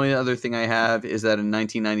 And the only other thing I have is that in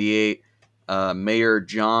 1998, Mayor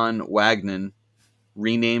John Wagner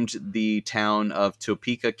renamed the town of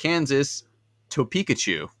Topeka, Kansas,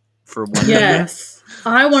 Topekachu for 1 year. Yes.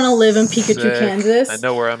 I want to live in Pikachu, Sick. Kansas. I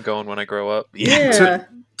know where I'm going when I grow up. Yeah.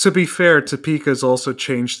 To be fair, Topeka's also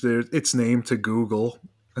changed its name to Google.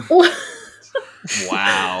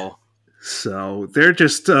 Wow. So they're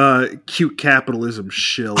just cute capitalism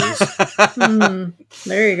shills.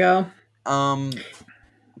 There you go.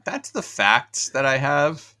 That's the facts that I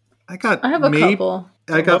have. I got I have a couple.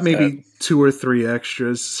 I got love maybe 2 or 3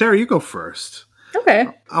 extras. Sarah, you go first. Okay.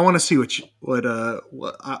 I want to see what I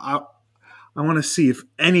want to see if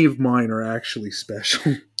any of mine are actually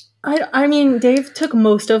special. I mean, Dave took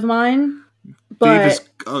most of mine, but Dave is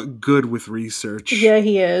good with research. yeah,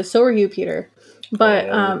 he is. So are you, Peter. But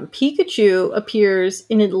Oh. Pikachu appears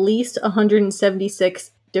in at least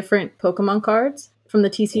 176 different Pokemon cards from the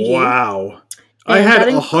TCG. Wow. I And had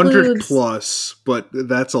that 100 includes- plus, but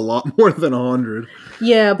that's a lot more than 100.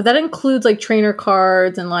 Yeah, but that includes like trainer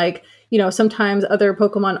cards and like, sometimes other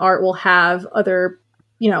Pokemon art will have other,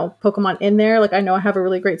 Pokemon in there. Like I know I have a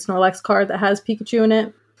really great Snorlax card that has Pikachu in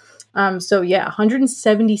it. So yeah,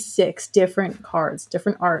 176 different cards,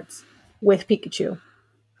 different arts with Pikachu.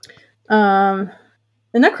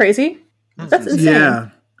 Isn't that crazy? That's insane. Yeah.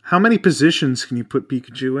 How many positions can you put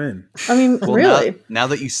Pikachu in? I mean, Well, really? now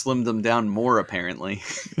that you slimmed them down more, apparently.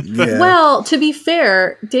 Yeah. Well, to be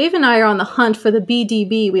fair, Dave and I are on the hunt for the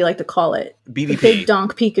BDB, we like to call it. The BDP. Big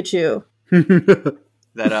Donk Pikachu.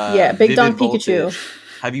 That Yeah, Big Vivid Donk Voltage. Pikachu.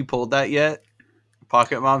 Have you pulled that yet?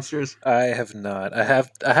 Pocket Monsters? I have not. I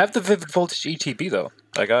have the Vivid Voltage ETB though.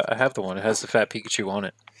 I have the one. It has the fat Pikachu on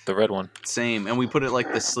it, the red one. Same. And we put it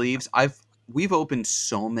like the sleeves. We've opened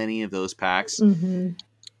so many of those packs. Hmm.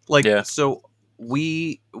 Like, Yeah. so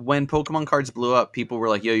when Pokemon cards blew up, people were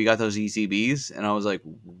like, yo, you got those ECBs? And I was like,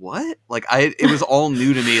 what? Like, it was all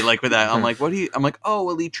new to me, like, with that. I'm like, I'm like, oh,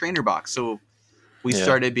 Elite Trainer Box. So we Yeah.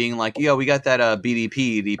 started being like, yo, we got that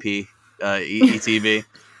BDP, EDP, ETB,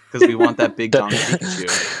 because we want that Big Donk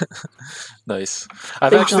Pikachu. Nice.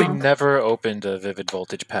 I've Big actually Donk. never opened a Vivid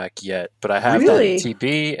Voltage pack yet, but I have Really? that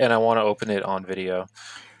ETB and I want to open it on video.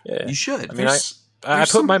 Yeah. You should. I mean, I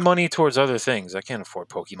put my money towards other things. I can't afford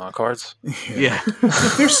Pokemon cards. Yeah.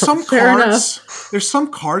 There's some Fair cards. There's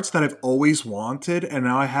some cards that I've always wanted, and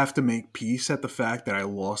now I have to make peace at the fact that I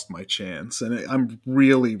lost my chance, and I'm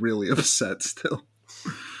really, really upset still.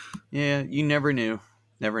 Yeah, you never knew.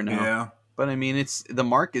 Never know. Yeah. But I mean, the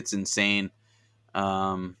market's insane.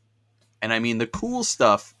 And I mean, the cool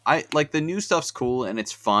stuff, I like the new stuff's cool and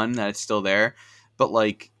it's fun that it's still there. But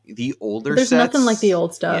like the older There's sets, nothing like the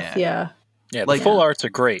old stuff. Yeah. Yeah, Like- the full arts are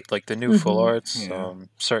great. Like the new full Mhm. arts, Yeah.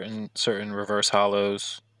 certain reverse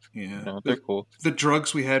hollows. Yeah. They're cool. The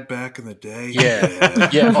drugs we had back in the day. Yeah.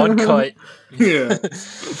 Yeah, uncut. Yeah.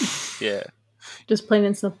 Yeah. Just plain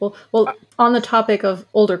and simple. Well, on the topic of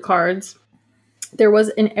older cards, there was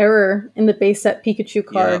an error in the base set Pikachu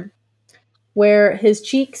card where his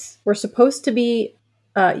cheeks were supposed to be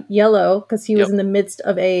yellow because he was in the midst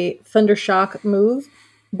of a Thundershock move,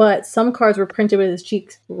 but some cards were printed with his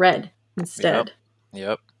cheeks red instead.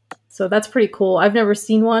 Yep. So that's pretty cool. I've never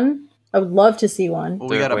seen one. I would love to see one. well,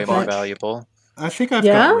 we They're got way a more bunch. valuable. I think I've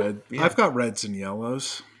Yeah? got red. Yeah. I've got reds and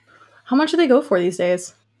yellows. How much do they go for these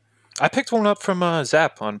days? I picked one up from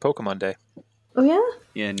Zap on Pokemon Day. Oh yeah?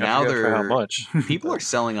 Yeah, I now forget for how they're much. people are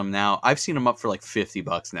selling them now. I've seen them up for like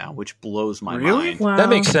 $50 now, which blows my Really? mind. Wow. That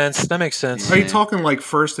makes sense. That makes sense. Are you Yeah. talking like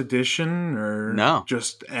first edition or No.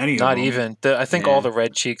 just any Not of them? even. I think Yeah. all the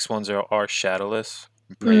red cheeks ones are shadowless.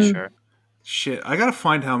 I'm pretty Mm. sure. Shit, I gotta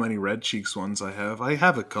find how many red cheeks ones I have. I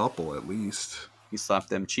have a couple at least. You slap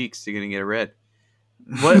them cheeks, you're gonna get a red.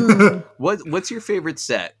 Mm. What's your favorite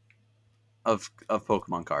set of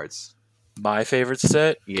Pokemon cards? My favorite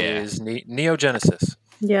set Yeah. is Neo Genesis.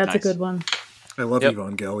 Yeah, it's Nice. a good one. I love Yep.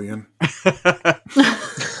 Evangelion.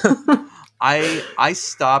 I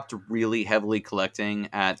stopped really heavily collecting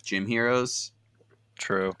at Gym Heroes,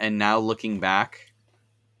 True. and now looking back,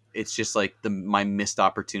 it's just like my missed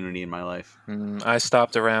opportunity in my life. I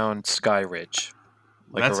stopped around Sky Ridge.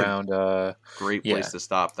 Like That's a around great Yeah. place to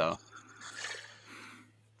stop, though.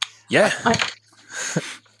 yeah.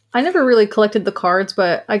 I never really collected the cards,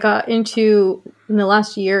 but I got into in the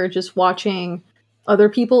last year just watching other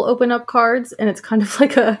people open up cards, and it's kind of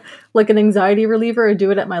like an anxiety reliever. I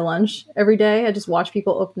do it at my lunch every day. I just watch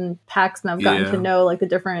people open packs, and I've gotten Yeah. to know like the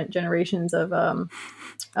different generations of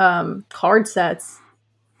card sets.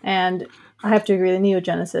 And I have to agree, the Neo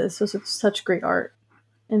Genesis was such great art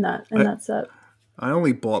in that set. I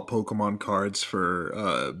only bought Pokemon cards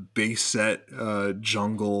for base set,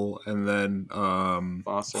 jungle, and then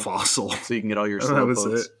Fossil. So you can get all your That was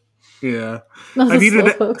Slowpokes. it. Yeah. Those I needed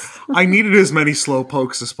it. Slowpokes. I needed as many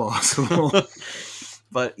Slowpokes as possible.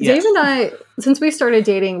 But yeah, Dave and I, since we started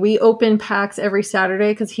dating, we open packs every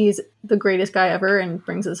Saturday because he's the greatest guy ever and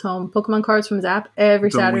brings us home Pokemon cards from Zap every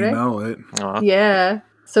Don't Saturday. we know it? Aw. Yeah.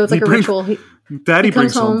 So it's He like a brings- ritual. Daddy He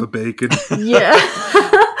comes brings home home. the bacon. Yeah.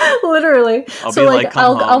 Literally. I'll So be like like,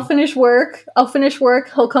 "Come I'll home." finish work.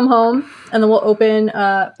 He'll come home and then we'll open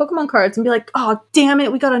Pokemon cards and be like, oh damn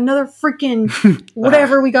it, we got another freaking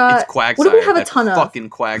whatever we got. it's Quagsire. What do we have a that ton of? Fucking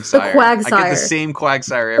Quagsire. The I get the Quagsire. same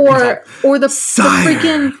Quagsire every time. Or the Sire.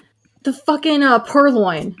 fucking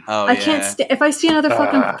Purloin. Oh, I can't yeah. if I see another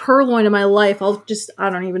fucking Purloin in my life, I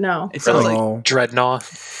don't even know. It sounds like Oh. Dreadnought.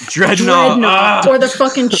 Dreadnought. Ah! Or the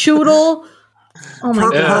fucking Choodle. Oh my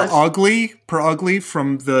Per god. Ugly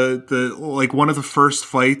from the like one of the first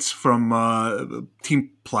fights from Team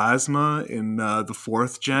Plasma in the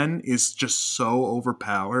 4th gen is just so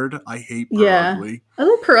overpowered. I hate Per Yeah. Ugly. I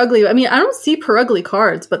love Purugly. I mean, I don't see Purugly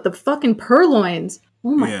cards, but the fucking Purloins.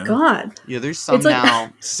 Oh my Yeah. god. Yeah, there's some It's like-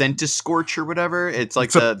 now. Centiscorch or whatever. It's like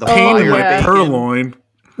It's a the pain fire with yeah. bacon. Purloin.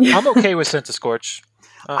 I'm okay with Centiscorch.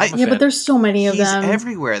 I'm a Yeah, fan. but there's so many of He's them.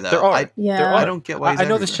 everywhere though. There are. I, Yeah. There I are. don't get why he's I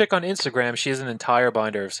know this everywhere. chick on Instagram. She has an entire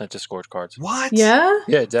binder of Centiscorch cards. What? Yeah?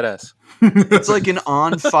 Yeah, deadass. It's like an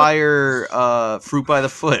on fire fruit by the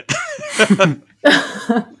foot.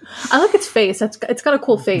 I like its face. It's got a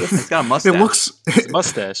cool face. It's got a mustache. It looks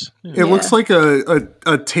Mustache. it looks like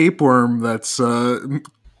a tapeworm that's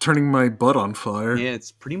turning my butt on fire. Yeah,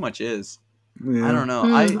 it's pretty much is. Yeah. I don't know.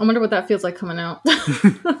 I I wonder what that feels like coming out.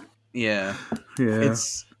 yeah. Yeah.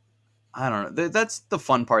 It's I don't know. That's the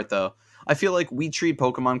fun part though. I feel like we treat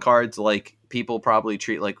Pokemon cards like people probably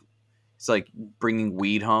treat like it's like bringing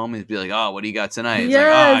weed home and be like, "Oh, what do you got tonight?" It's like, "Oh,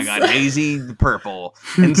 I Yes. got hazy purple."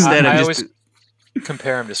 Instead I of always just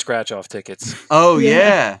compare them to scratch-off tickets. "Oh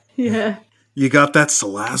Yeah. yeah." Yeah. You got that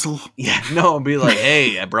Salazzle? Yeah, no, I'll be like,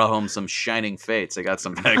 "Hey, I brought home some shining fates. I got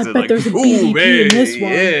some packs of bet like, there's a ooh, BDP in this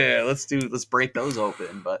one." yeah, let's break those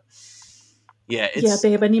open." But yeah, it's Yeah,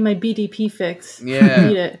 babe, I need my BDP fix. Yeah, I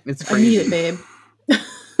need it. it's I need crazy. it, babe.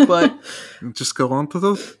 But Just go on to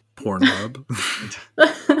the Pornhub.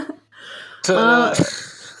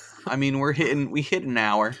 I mean, we hit an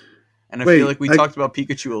hour, and I Wait, feel like we talked about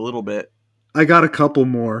Pikachu a little bit. I got a couple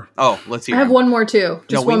more. Oh, let's hear. I have one more too.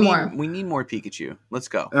 Just one more. We need more Pikachu. Let's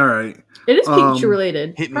go. All right. It is Pikachu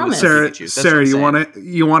related. Hit me Promise. with Pikachu. Sarah, you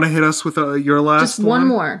want to hit us with your last Just one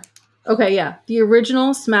more. Okay, yeah. The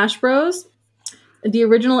original Smash Bros. The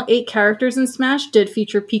original 8 characters in Smash did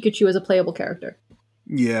feature Pikachu as a playable character.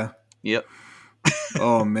 Yeah. Yep.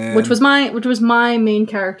 Oh man. Which was my main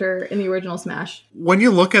character in the original Smash. When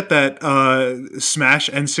you look at that Smash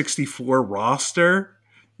N64 roster,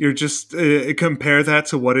 you're just compare that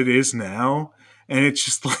to what it is now, and it's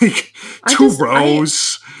just like two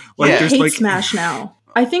rows. I hate Smash now.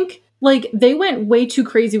 I think they went way too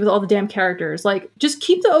crazy with all the damn characters. Just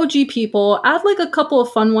keep the OG people, add a couple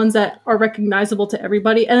of fun ones that are recognizable to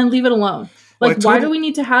everybody, and then leave it alone. Why do we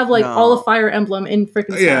need to have all of Fire Emblem in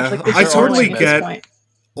freaking Smash? Yeah, I totally get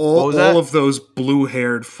all of those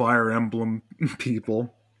blue-haired Fire Emblem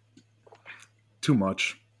people. Too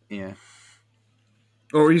much. Yeah.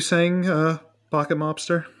 What were you saying, Pocket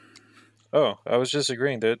Mobster? Oh, I was just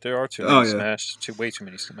agreeing. There are too many Smash, way too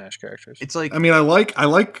many Smash characters. It's like, I mean, I like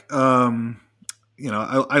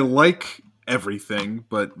everything,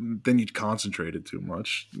 but then you'd concentrate it too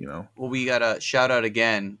much, Well, we got a shout out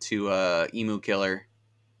again to Emu Killer,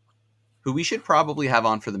 who we should probably have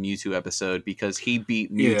on for the Mewtwo episode because he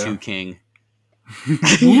beat Mewtwo King.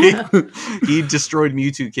 Yeah. He destroyed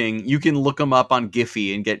Mewtwo King. You can look him up on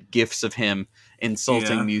Giphy and get gifs of him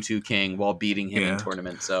insulting Mewtwo King while beating him in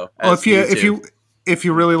tournaments. So, if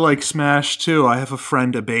you really like Smash too, I have a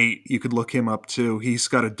friend Abate. You could look him up too. He's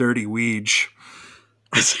got a dirty Weege.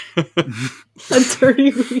 A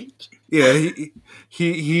dirty Weege. Yeah,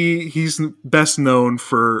 he's best known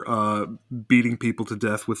for beating people to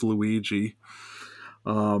death with Luigi.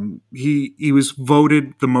 He was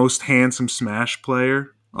voted the most handsome Smash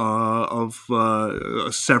player of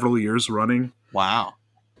several years running. Wow.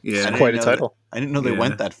 Yeah, it's quite a title. I didn't know they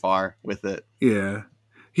went that far with it. Yeah.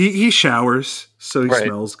 He showers, so he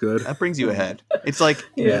smells good. That brings you ahead. It's like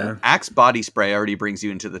Axe body spray already brings you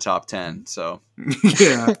into the top 10. So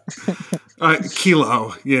yeah,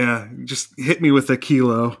 Kilo. Yeah, just hit me with a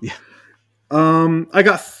Kilo. Yeah. I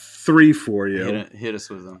got 3 for you. Hit us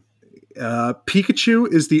with them.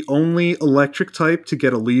 Pikachu is the only electric type to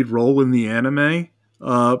get a lead role in the anime.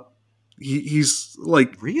 He's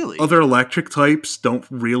really other electric types don't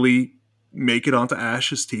really make it onto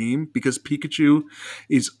Ash's team because Pikachu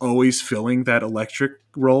is always filling that electric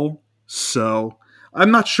role. So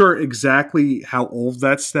I'm not sure exactly how old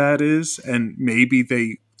that stat is, and maybe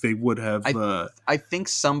they would have. I think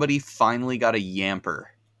somebody finally got a Yamper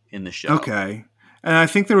in the show. Okay. And I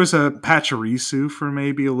think there was a Pachirisu for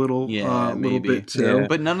maybe a little, little bit too. Yeah.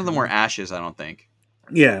 But none of them were Ashes, I don't think.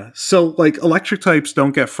 Yeah. So electric types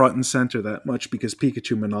don't get front and center that much because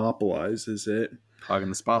Pikachu monopolizes it. Hogging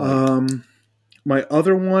the spotlight. My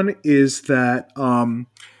other one is that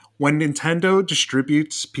when Nintendo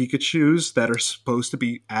distributes Pikachus that are supposed to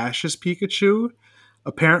be Ash's Pikachu,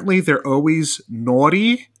 apparently they're always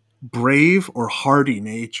naughty, brave, or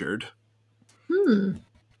hardy-natured. Really?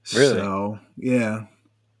 So, yeah.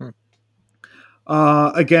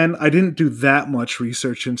 Again, I didn't do that much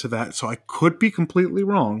research into that, so I could be completely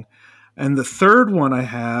wrong. And the third one I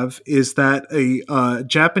have is that a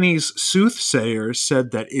Japanese soothsayer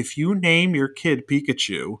said that if you name your kid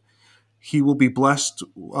Pikachu, he will be blessed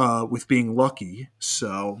with being lucky.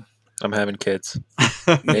 So I'm having kids.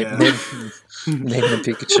 Name them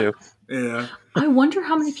Pikachu. Yeah. I wonder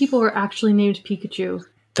how many people are actually named Pikachu.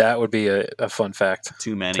 That would be a fun fact.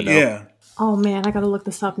 Too many. Yeah. Oh man, I gotta look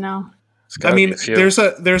this up now. I mean, there's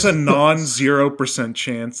a non-0%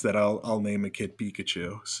 chance that I'll name a kid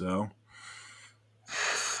Pikachu. So.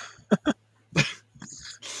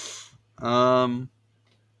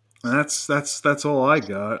 That's all I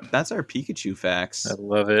got. That's our Pikachu facts. I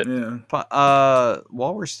love it. Yeah.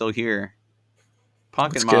 While we're still here,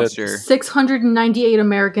 Pocket Monster. 698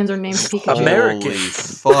 Americans are named Pikachu.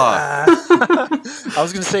 Americans. Holy fuck. I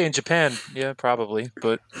was gonna say in Japan, yeah, probably,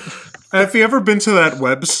 but have you ever been to that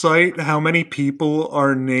website? How many people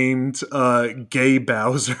are named Gay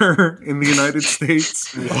Bowser in the United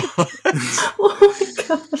States? Oh my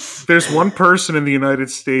god! There's one person in the United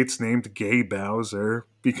States named Gay Bowser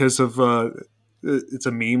because of it's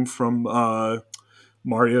a meme from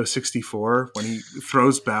Mario 64 when he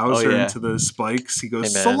throws Bowser into the spikes. He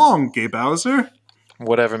goes, "So long, Gay Bowser."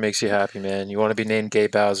 Whatever makes you happy, man. You want to be named Gay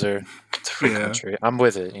Bowser? It's a free country. I'm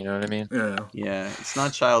with it. You know what I mean? Yeah. Yeah. It's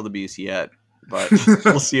not child abuse yet, but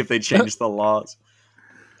we'll see if they change the laws.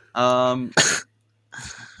 But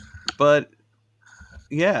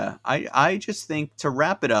Yeah, I just think to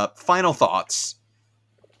wrap it up, final thoughts.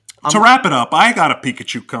 To wrap it up, I got a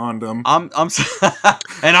Pikachu condom. I'm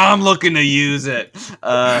and I'm looking to use it.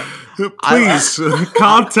 Please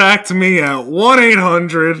contact me at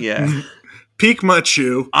 1-800. Yeah.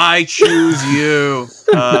 Pikachu. I choose you.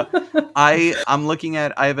 I'm looking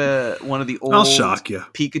at. I have one of the old I'll shock you.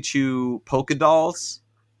 Pikachu polka dolls.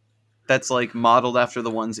 That's like modeled after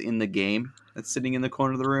the ones in the game. That's sitting in the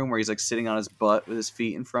corner of the room where he's like sitting on his butt with his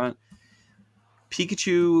feet in front.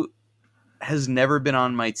 Pikachu has never been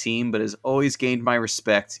on my team, but has always gained my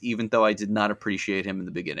respect, even though I did not appreciate him in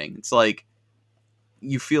the beginning. It's like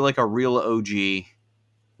you feel like a real OG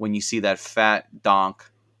when you see that fat donk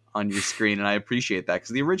on your screen, and I appreciate that because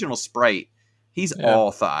the original sprite, he's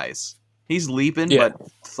all thighs. He's leaping, but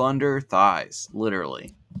thunder thighs,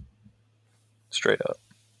 literally. Straight up.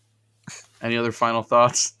 Any other final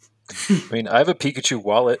thoughts? I mean, I have a Pikachu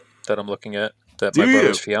wallet that I'm looking at that my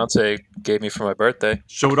brother's fiance gave me for my birthday.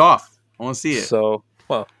 Show it off. I want to see it. So,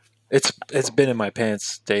 well, it's been in my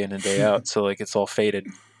pants day in and day out, so like it's all faded.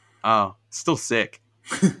 Oh, still sick.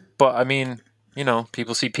 But I mean, you know,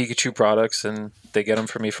 people see Pikachu products and they get them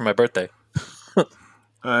for me for my birthday.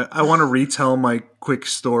 I want to retell my quick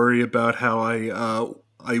story about how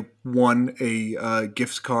I won a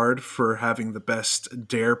gift card for having the best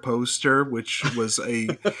Dare poster, which was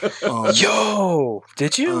a Yo,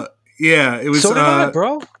 did you? Yeah, it was. So did I,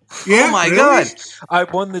 bro. Yeah, oh my god! I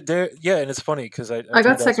won the Dare. Yeah, and it's funny because I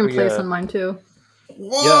got second place on mine too.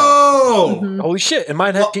 Whoa! Yeah. Mm-hmm. Holy shit! And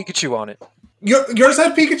mine had Pikachu on it. Yours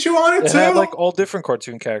had Pikachu on it too? It had like all different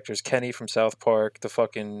cartoon characters. Kenny from South Park, the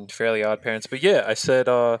fucking Fairly Odd Parents. But yeah, I said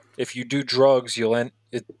if you do drugs, you'll end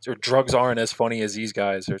it, or drugs aren't as funny as these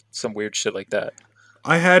guys, or some weird shit like that.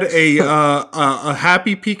 I had a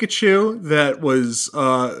happy Pikachu that was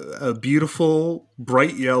a beautiful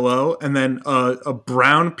bright yellow, and then a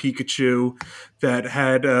brown Pikachu that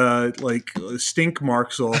had like stink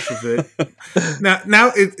marks off of it.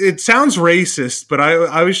 now it sounds racist, but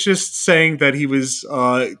I was just saying that he was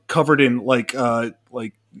covered in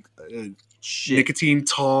nicotine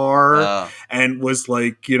tar and was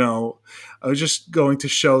like, you know, I was just going to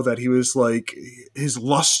show that he was like his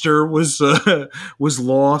luster was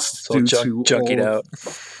lost due to junkied out.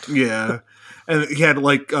 Yeah, and he had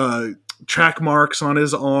like track marks on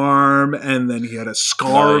his arm, and then he had a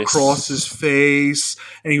scar across his face,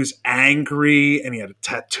 and he was angry, and he had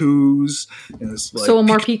tattoos. And it was like, so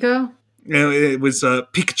more Pika. You know, it was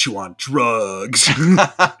Pikachu on drugs.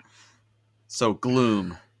 So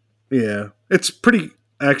gloom. Yeah, it's pretty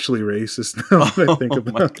actually racist now that I think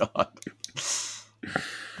about it. Oh my god.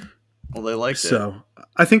 Well, they liked it. So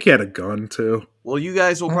I think he had a gun too. Well, you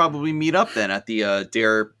guys will probably meet up then at the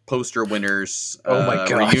Dare poster winners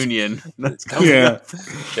reunion. That's coming up.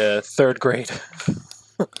 Yeah, third grade.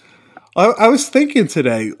 I was thinking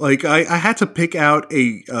today, like I had to pick out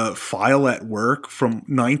a file at work from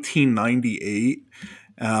 1998.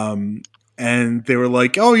 And they were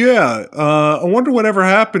like, oh, yeah, I wonder whatever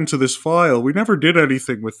happened to this file. We never did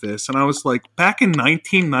anything with this. And I was like, back in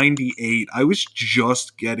 1998, I was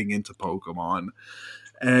just getting into Pokemon.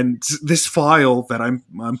 And this file that I'm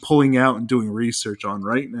pulling out and doing research on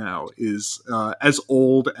right now is as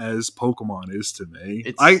old as Pokemon is to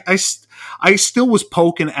me. I still was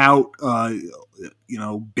poking out,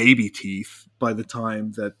 baby teeth by the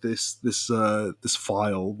time that this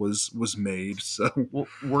file was made. So, well,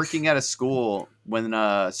 working at a school when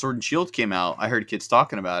Sword and Shield came out, I heard kids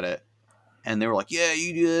talking about it, and they were like, "Yeah,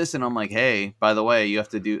 you do this," and I'm like, "Hey, by the way, you have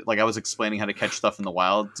to do." Like, I was explaining how to catch stuff in the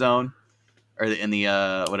wild zone, or in the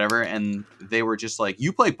whatever, and they were just like,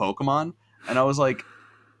 "You play Pokemon?" And I was like,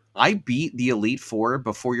 "I beat the Elite Four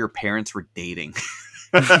before your parents were dating."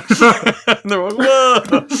 And they're like, "Whoa."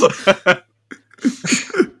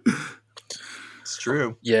 It's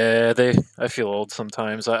true. Yeah, I feel old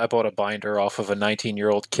sometimes. I bought a binder off of a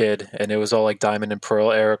 19-year-old kid, and it was all like Diamond and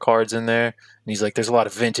Pearl era cards in there. And he's like, "There's a lot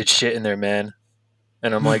of vintage shit in there, man."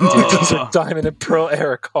 And I'm like, "Dude, these are Diamond and Pearl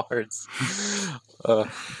era cards."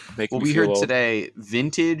 We heard today,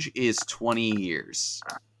 vintage is 20 years,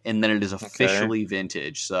 and then it is officially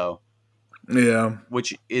vintage. So, yeah,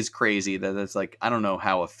 which is crazy. That's like, I don't know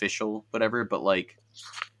how official, whatever, but like.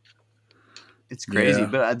 It's crazy, yeah.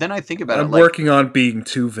 But then I think about it. I'm working on being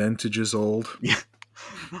 2 vintages old. Yeah,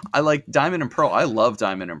 I like Diamond and Pearl. I love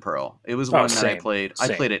Diamond and Pearl. It was one that I played.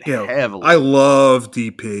 Same. I played it heavily. I love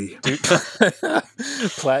DP. Dude.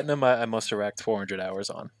 Platinum, I must have racked 400 hours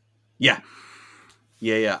on. Yeah.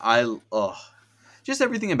 Just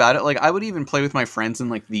everything about it. Like, I would even play with my friends in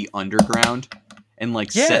like the underground and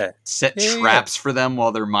like set traps for them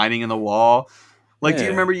while they're mining in the wall. Like, do you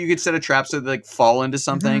remember you could set a trap so they like fall into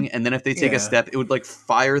something, and then if they take a step, it would like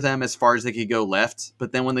fire them as far as they could go left.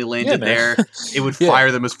 But then when they landed there, it would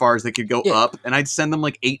fire them as far as they could go up, and I'd send them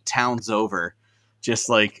like 8 towns over. Just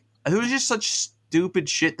like it was just such stupid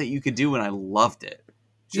shit that you could do, and I loved it.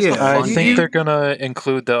 I think they're gonna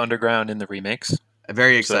include the underground in the remakes.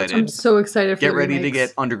 Very excited. I'm so excited for Get ready remakes. to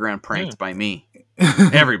get underground pranked by me.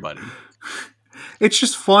 Everybody. It's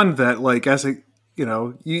just fun that, like, as a, you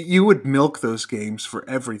know, you would milk those games for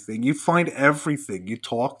everything. You find everything. You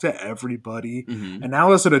talk to everybody. And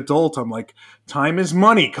now as an adult, I'm like, time is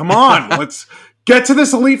money. Come on. Let's get to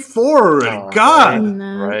this Elite Four already. God.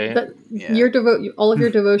 Right. But all of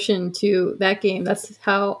your devotion to that game, that's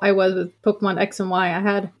how I was with Pokemon X and Y. I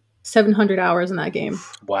had 700 hours in that game.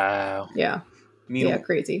 Wow. Yeah. Yeah,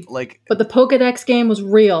 crazy. But the Pokedex game was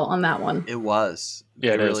real on that one. It was.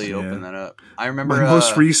 Yeah, they really opened that up. I remember my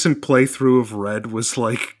most recent playthrough of Red was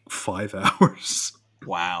like 5 hours.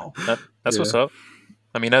 Wow. That's what's up.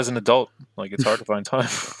 I mean, as an adult, like, it's hard to find time.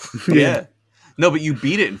 Yeah. No, but you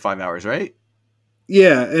beat it in 5 hours, right?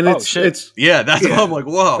 Yeah, and that's why I'm like,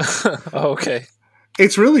 whoa. Oh, okay.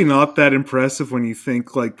 It's really not that impressive when you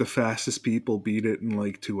think like the fastest people beat it in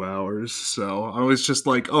like 2 hours. So I was just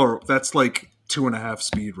like, oh, that's like 2.5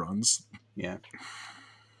 speed runs. Yeah.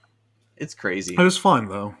 It's crazy. It was fun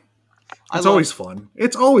though. It's always fun.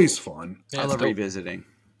 It's always fun. I love revisiting.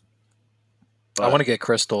 I want to get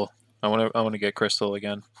Crystal. I want to get Crystal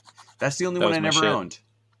again. That's the only one I never owned.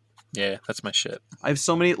 Yeah, that's my shit. I have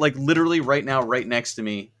so many, like literally right now, right next to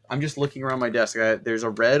me. I'm just looking around my desk. There's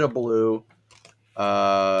a red, a blue,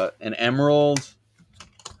 an emerald,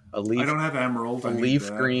 a leaf. I don't have emerald. A leaf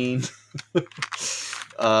green.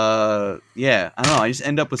 Yeah, I don't know. I just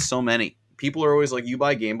end up with so many. People are always like, "You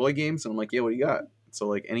buy Game Boy games?" And I'm like, "Yeah, what do you got?" So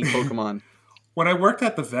like any Pokemon. When I worked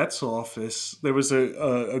at the vet's office, there was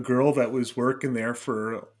a girl that was working there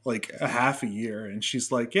for like a half a year, and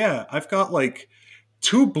she's like, "Yeah, I've got like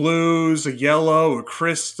 2 blues, a yellow, a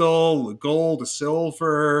crystal, a gold, a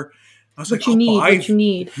silver." I was what you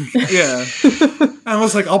need. Yeah. And I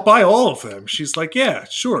was like, I'll buy all of them. She's like, yeah,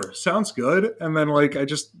 sure. Sounds good. And then like, I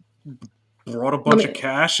just brought a bunch of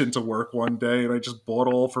cash into work one day and I just bought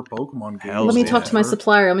all for Pokemon games. Let me talk to my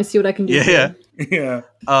supplier. Let me see what I can do. Yeah.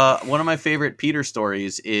 One of my favorite Peter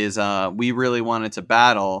stories is we really wanted to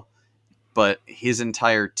battle, but his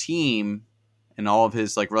entire team and all of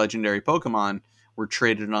his like legendary Pokemon were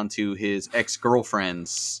traded onto his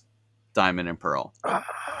ex-girlfriend's Diamond and Pearl.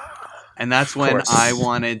 And that's when I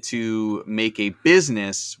wanted to make a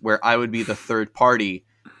business where I would be the third party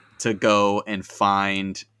to go and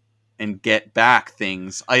find and get back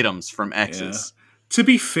items from exes. Yeah. To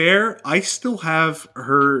be fair, I still have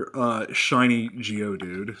her shiny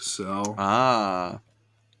Geodude, so I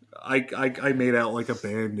made out like a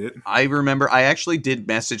bandit. I remember I actually did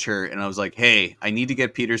message her and I was like, "Hey, I need to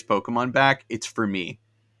get Peter's Pokemon back. It's for me."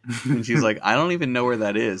 And she's like, "I don't even know where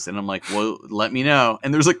that is." And I'm like, "Well, let me know."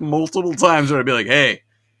 And there's like multiple times where I'd be like, "Hey,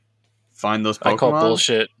 find those Pokemon." I call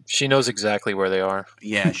bullshit. She knows exactly where they are.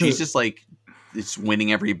 Yeah, she's just like, it's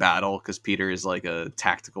winning every battle because Peter is like a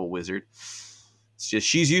tactical wizard. It's just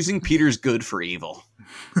she's using Peter's good for evil.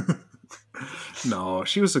 No,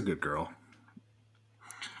 she was a good girl.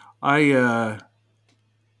 I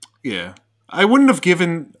wouldn't have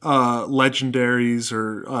given legendaries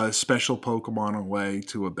or special Pokemon away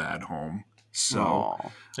to a bad home,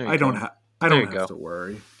 so I don't have to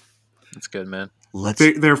worry. That's good, man.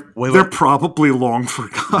 They're probably long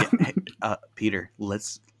forgotten. Yeah, Peter,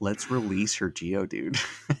 let's release her Geodude.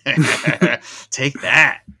 Take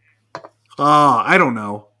that. I don't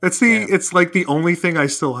know. It's like the only thing I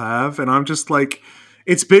still have, and I'm just like,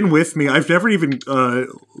 it's been with me. I've never even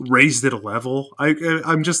raised it a level.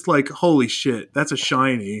 I'm just like, holy shit, that's a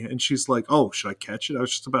shiny. And she's like, oh, should I catch it? I was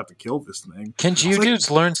just about to kill this thing. Can Geodudes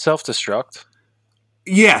learn self-destruct?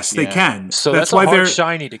 Yes, they can. So that's why they're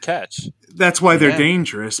shiny to catch. That's why they're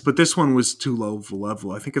dangerous. But this one was too low of a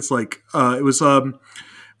level. I think it's like it was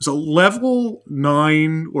a level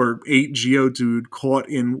 9 or 8 Geodude caught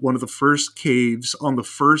in one of the first caves on the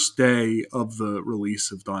first day of the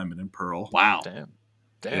release of Diamond and Pearl. Wow. Damn.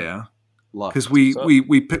 Yeah. Because we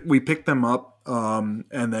picked them up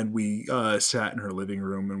and then we sat in her living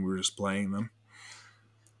room and we were just playing them.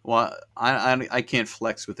 Well, I can't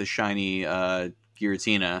flex with a shiny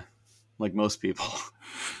Giratina like most people.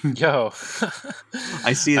 Yo.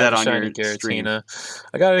 I see that on your Giratina. stream.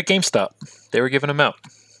 I got it at GameStop. They were giving them out.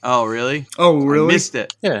 Oh, really? Oh, really? I missed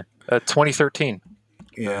it. Yeah, 2013.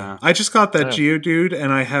 Yeah. I just got that Geodude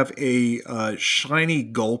and I have a shiny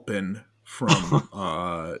Gulpin from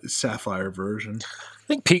Sapphire version. I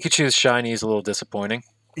think Pikachu's shiny is a little disappointing.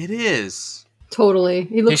 It is. Totally.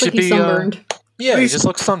 He looks like should he's be, sunburned. Yeah, he He's- just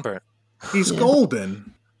looks sunburnt. He's Yeah.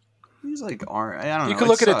 golden. He's like orange. I don't know. You could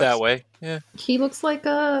look at it that sucks. way. Yeah. He looks like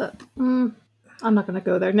a. I'm not gonna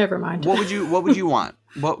go there. Never mind. What would you want?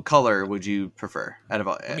 What color would you prefer out of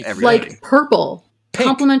mean, everything? like purple, Pink.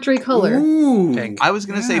 complementary color. Ooh, Pink. I was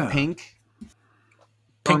gonna say yeah. pink.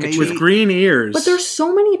 Pink Or and with maybe- green ears. But there's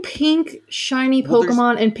so many pink shiny Well, there's-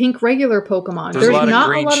 Pokemon and pink regular Pokemon. There's a lot not of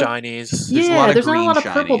green a lot of shinies. There's a lot yeah. of There's not a green lot of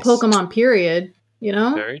purple shinies. Pokemon. Period. You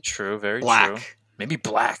know, Very true. Very black. true. Maybe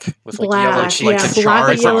black with like black. yellow like cheeks. Yeah, the black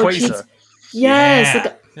Charizard. and yellow Like cheeks. Rayquaza. Yes,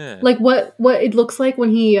 Yeah. Yeah. like what it looks like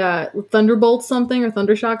when he thunderbolts something or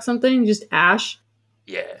thundershock something. Just ash.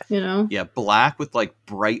 Yeah. You know. Yeah, black with like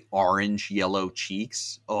bright orange yellow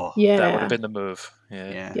cheeks. Oh, Yeah. That would have been the move.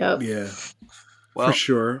 Yeah. yeah. Yep. Yeah, Well, for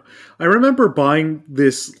sure. I remember buying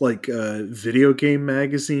this like video game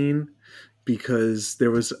magazine because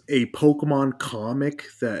there was a Pokemon comic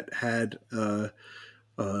that had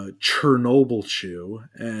Chernobyl Chew,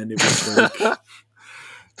 and it was like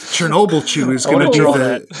Chernobyl Chew is I going to wanna be draw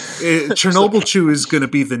the Chernobyl Chew is going to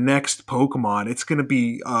be the next Pokemon. It's going to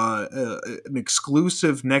be an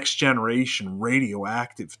exclusive next generation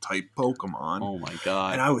radioactive type Pokemon. oh my And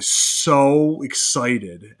god. I was so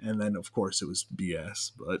excited, and then of course it was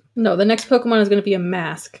BS. But No, the next Pokemon is going to be a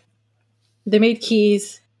mask. They made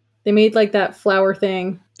keys. They made like that flower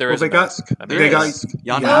thing. There Well, is they a got- mask. I mean, There they it got- is.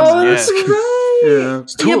 Yeah. Yandere, Oh, that's yeah. right. yeah,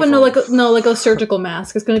 Two Yeah, of but them. like a surgical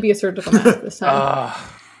mask. It's going to be a surgical mask this time.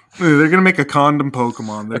 Ah, they're gonna make a condom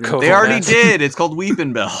Pokemon. They're A gonna They Pokemon already mask. did. It's called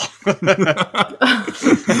Weeping Bell.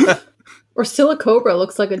 Or Silicobra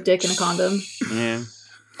looks like a dick in a condom. Yeah.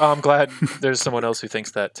 oh, I'm glad there's someone else who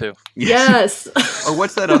thinks that too. Yes. Or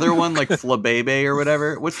what's that other one, like Flabebe or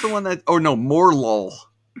whatever? What's the one that? Oh no, Morlul.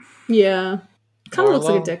 Yeah. Kind of looks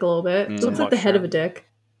like a Marlo? dick a little bit. Yeah. It looks like the head of a dick.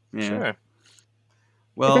 Yeah. Sure.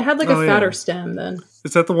 Well, if it had like a oh, fatter yeah. stem, then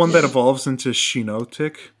Is that the one that evolves into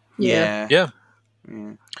Shinotic? yeah. Yeah.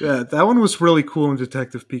 Yeah. Yeah, that one was really cool in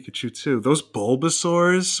Detective Pikachu too. Those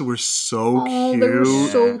Bulbasaurs were so Oh, cute. they were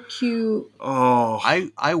so cute. Oh,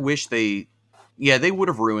 I wish they would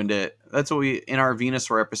have ruined it. That's what we in our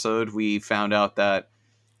Venusaur episode we found out that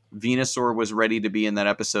Venusaur was ready to be in that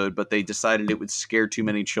episode, but they decided it would scare too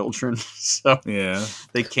many children, so yeah.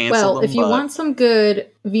 they canceled Well, them. if you but- want some good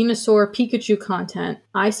Venusaur Pikachu content,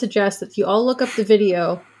 I suggest that you all look up the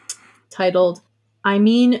video titled I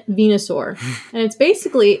Mean Venusaur. And it's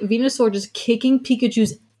basically Venusaur just kicking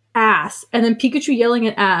Pikachu's ass and then Pikachu yelling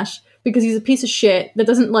at Ash because he's a piece of shit that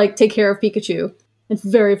doesn't like take care of Pikachu. It's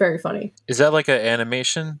very, very funny. Is that like an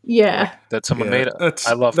animation Yeah. that someone Yeah, made? that's-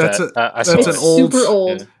 I love that's that. I saw that's it. an old- super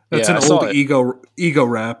old. Yeah. That's Yeah, I an saw old it. Ego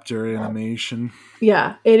Raptor animation.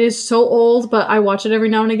 Yeah, it is so old, but I watch it every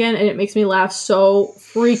now and again and it makes me laugh so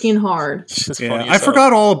freaking hard. It's just Yeah, funny I as hell.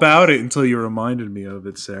 forgot all about it until you reminded me of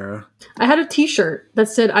it, Sarah. I had a t-shirt that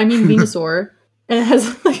said I Mean Venusaur and it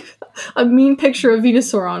has like a mean picture of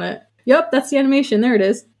Venusaur on it. Yep, that's the animation. There it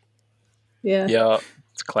is. Yeah. Yeah,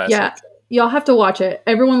 it's classic. Yeah. Y'all have to watch it.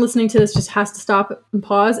 Everyone listening to this just has to stop and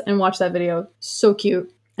pause and watch that video. So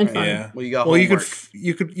cute and fun. Yeah. well, you got Well, homework.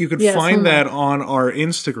 you could Yes, find that homework. on our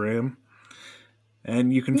Instagram,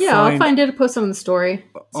 and you can Yeah, I'll find find it and post it on the story. See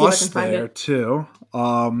if I us can find there it. too.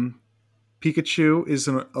 Pikachu is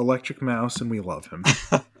an electric mouse, and we love him.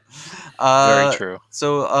 Very true.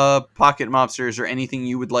 So, Pocket Mobster, is there anything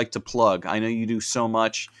you would like to plug? I know you do so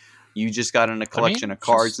much. You just got in a collection of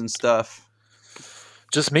cards just- and stuff.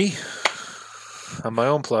 Just me. I'm my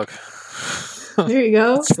own plug. There you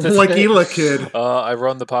go. Like Ela Kid. I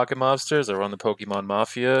run the Pocket Mobsters. I run the Pokemon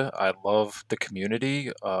Mafia. I love the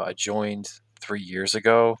community. I joined 3 years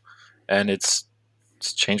ago, and it's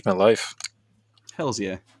changed my life. Hells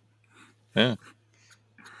yeah. Yeah.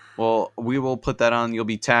 Well, we will put that on. You'll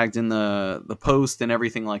be tagged in the post and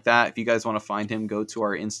everything like that. If you guys want to find him, go to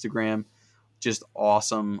our Instagram. Just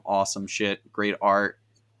awesome shit. Great art,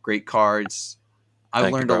 great cards. I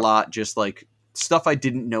Thank you, learned a bro. lot, just like stuff I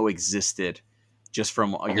didn't know existed, just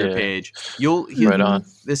from your Yeah. page. Right on.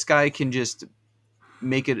 This guy can just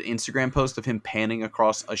make an Instagram post of him panning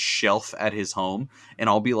across a shelf at his home, and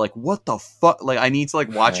I'll be like, "What the fuck?" Like I need to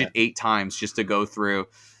watch Yeah. it 8 times just to go through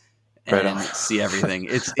Right and on. see everything.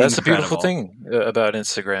 It's That's the incredible. beautiful thing about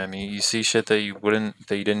Instagram. You see shit that you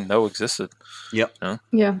didn't know existed. Yeah. And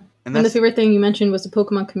And the that's favorite thing you mentioned was the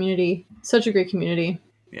Pokemon community. Such a great community.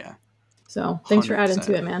 yeah. So thanks for adding 100%.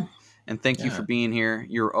 to it, man. And thank you Yeah. for being here.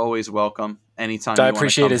 You're always welcome. Anytime I you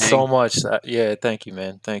appreciate wanna it come so hang. much. Yeah, thank you,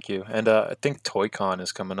 man. Thank you. And I think ToyCon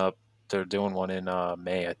is coming up. They're doing one in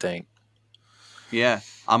May, I think. Yeah,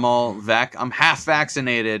 I'm half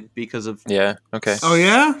vaccinated because of Yeah. Okay. Oh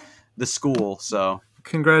yeah. the school. So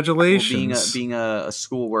Congratulations. Being a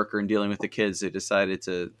school worker and dealing with the kids, they decided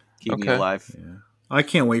to keep me alive. Yeah. I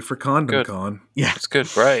can't wait for Condom Con. Yeah, it's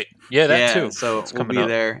good, right? Yeah, that too. So it's we'll be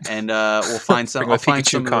there, and we'll find some. I'll find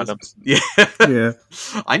some condoms. Yeah.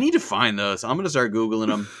 I need to find those. I'm gonna start googling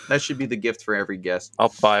them. That should be the gift for every guest.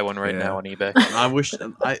 I'll buy one right now on eBay. I wish.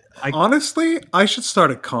 I honestly, I should start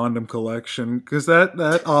a condom collection because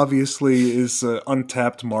that obviously is an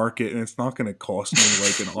untapped market, and it's not going to cost me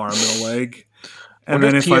like an arm and a leg. And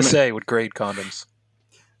then if PSA would grade condoms.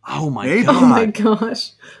 Oh my god! Oh my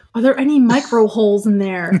gosh! Are there any micro holes in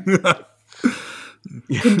there?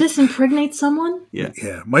 Could this impregnate someone?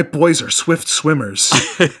 Yeah. My boys are swift swimmers.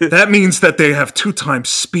 That means that they have 2 times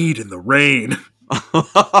speed in the rain.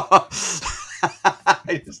 I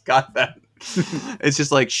just got that. It's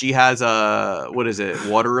just like she has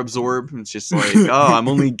water absorb. It's just like, oh, I'm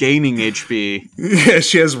only gaining HP. Yeah,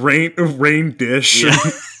 she has rain dish. Yeah.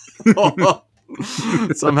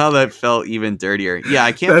 Somehow that felt even dirtier. Yeah,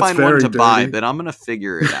 I can't find one to buy, but I'm gonna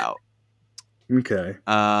figure it out. Okay.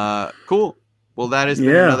 Cool. Well, that has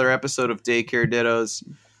been another episode of Daycare Dittos.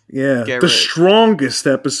 Yeah, strongest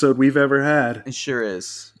episode we've ever had. It sure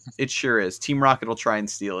is. Team Rocket will try and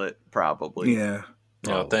steal it, probably. Yeah.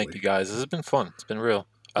 Oh, thank you guys. This has been fun. It's been real.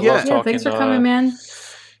 I love talking. Thanks for coming, man.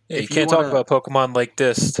 Yeah, you can't talk about Pokemon like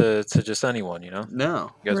this to just anyone, you know?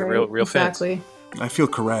 No. You guys are real fans. I feel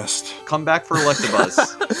caressed. Come back for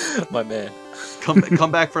Electabuzz. My man.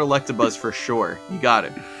 Come back for Electabuzz for sure. You got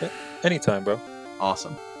it. Anytime, bro.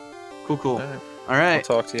 Awesome. Cool. All right. I'll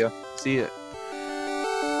talk to you. See ya.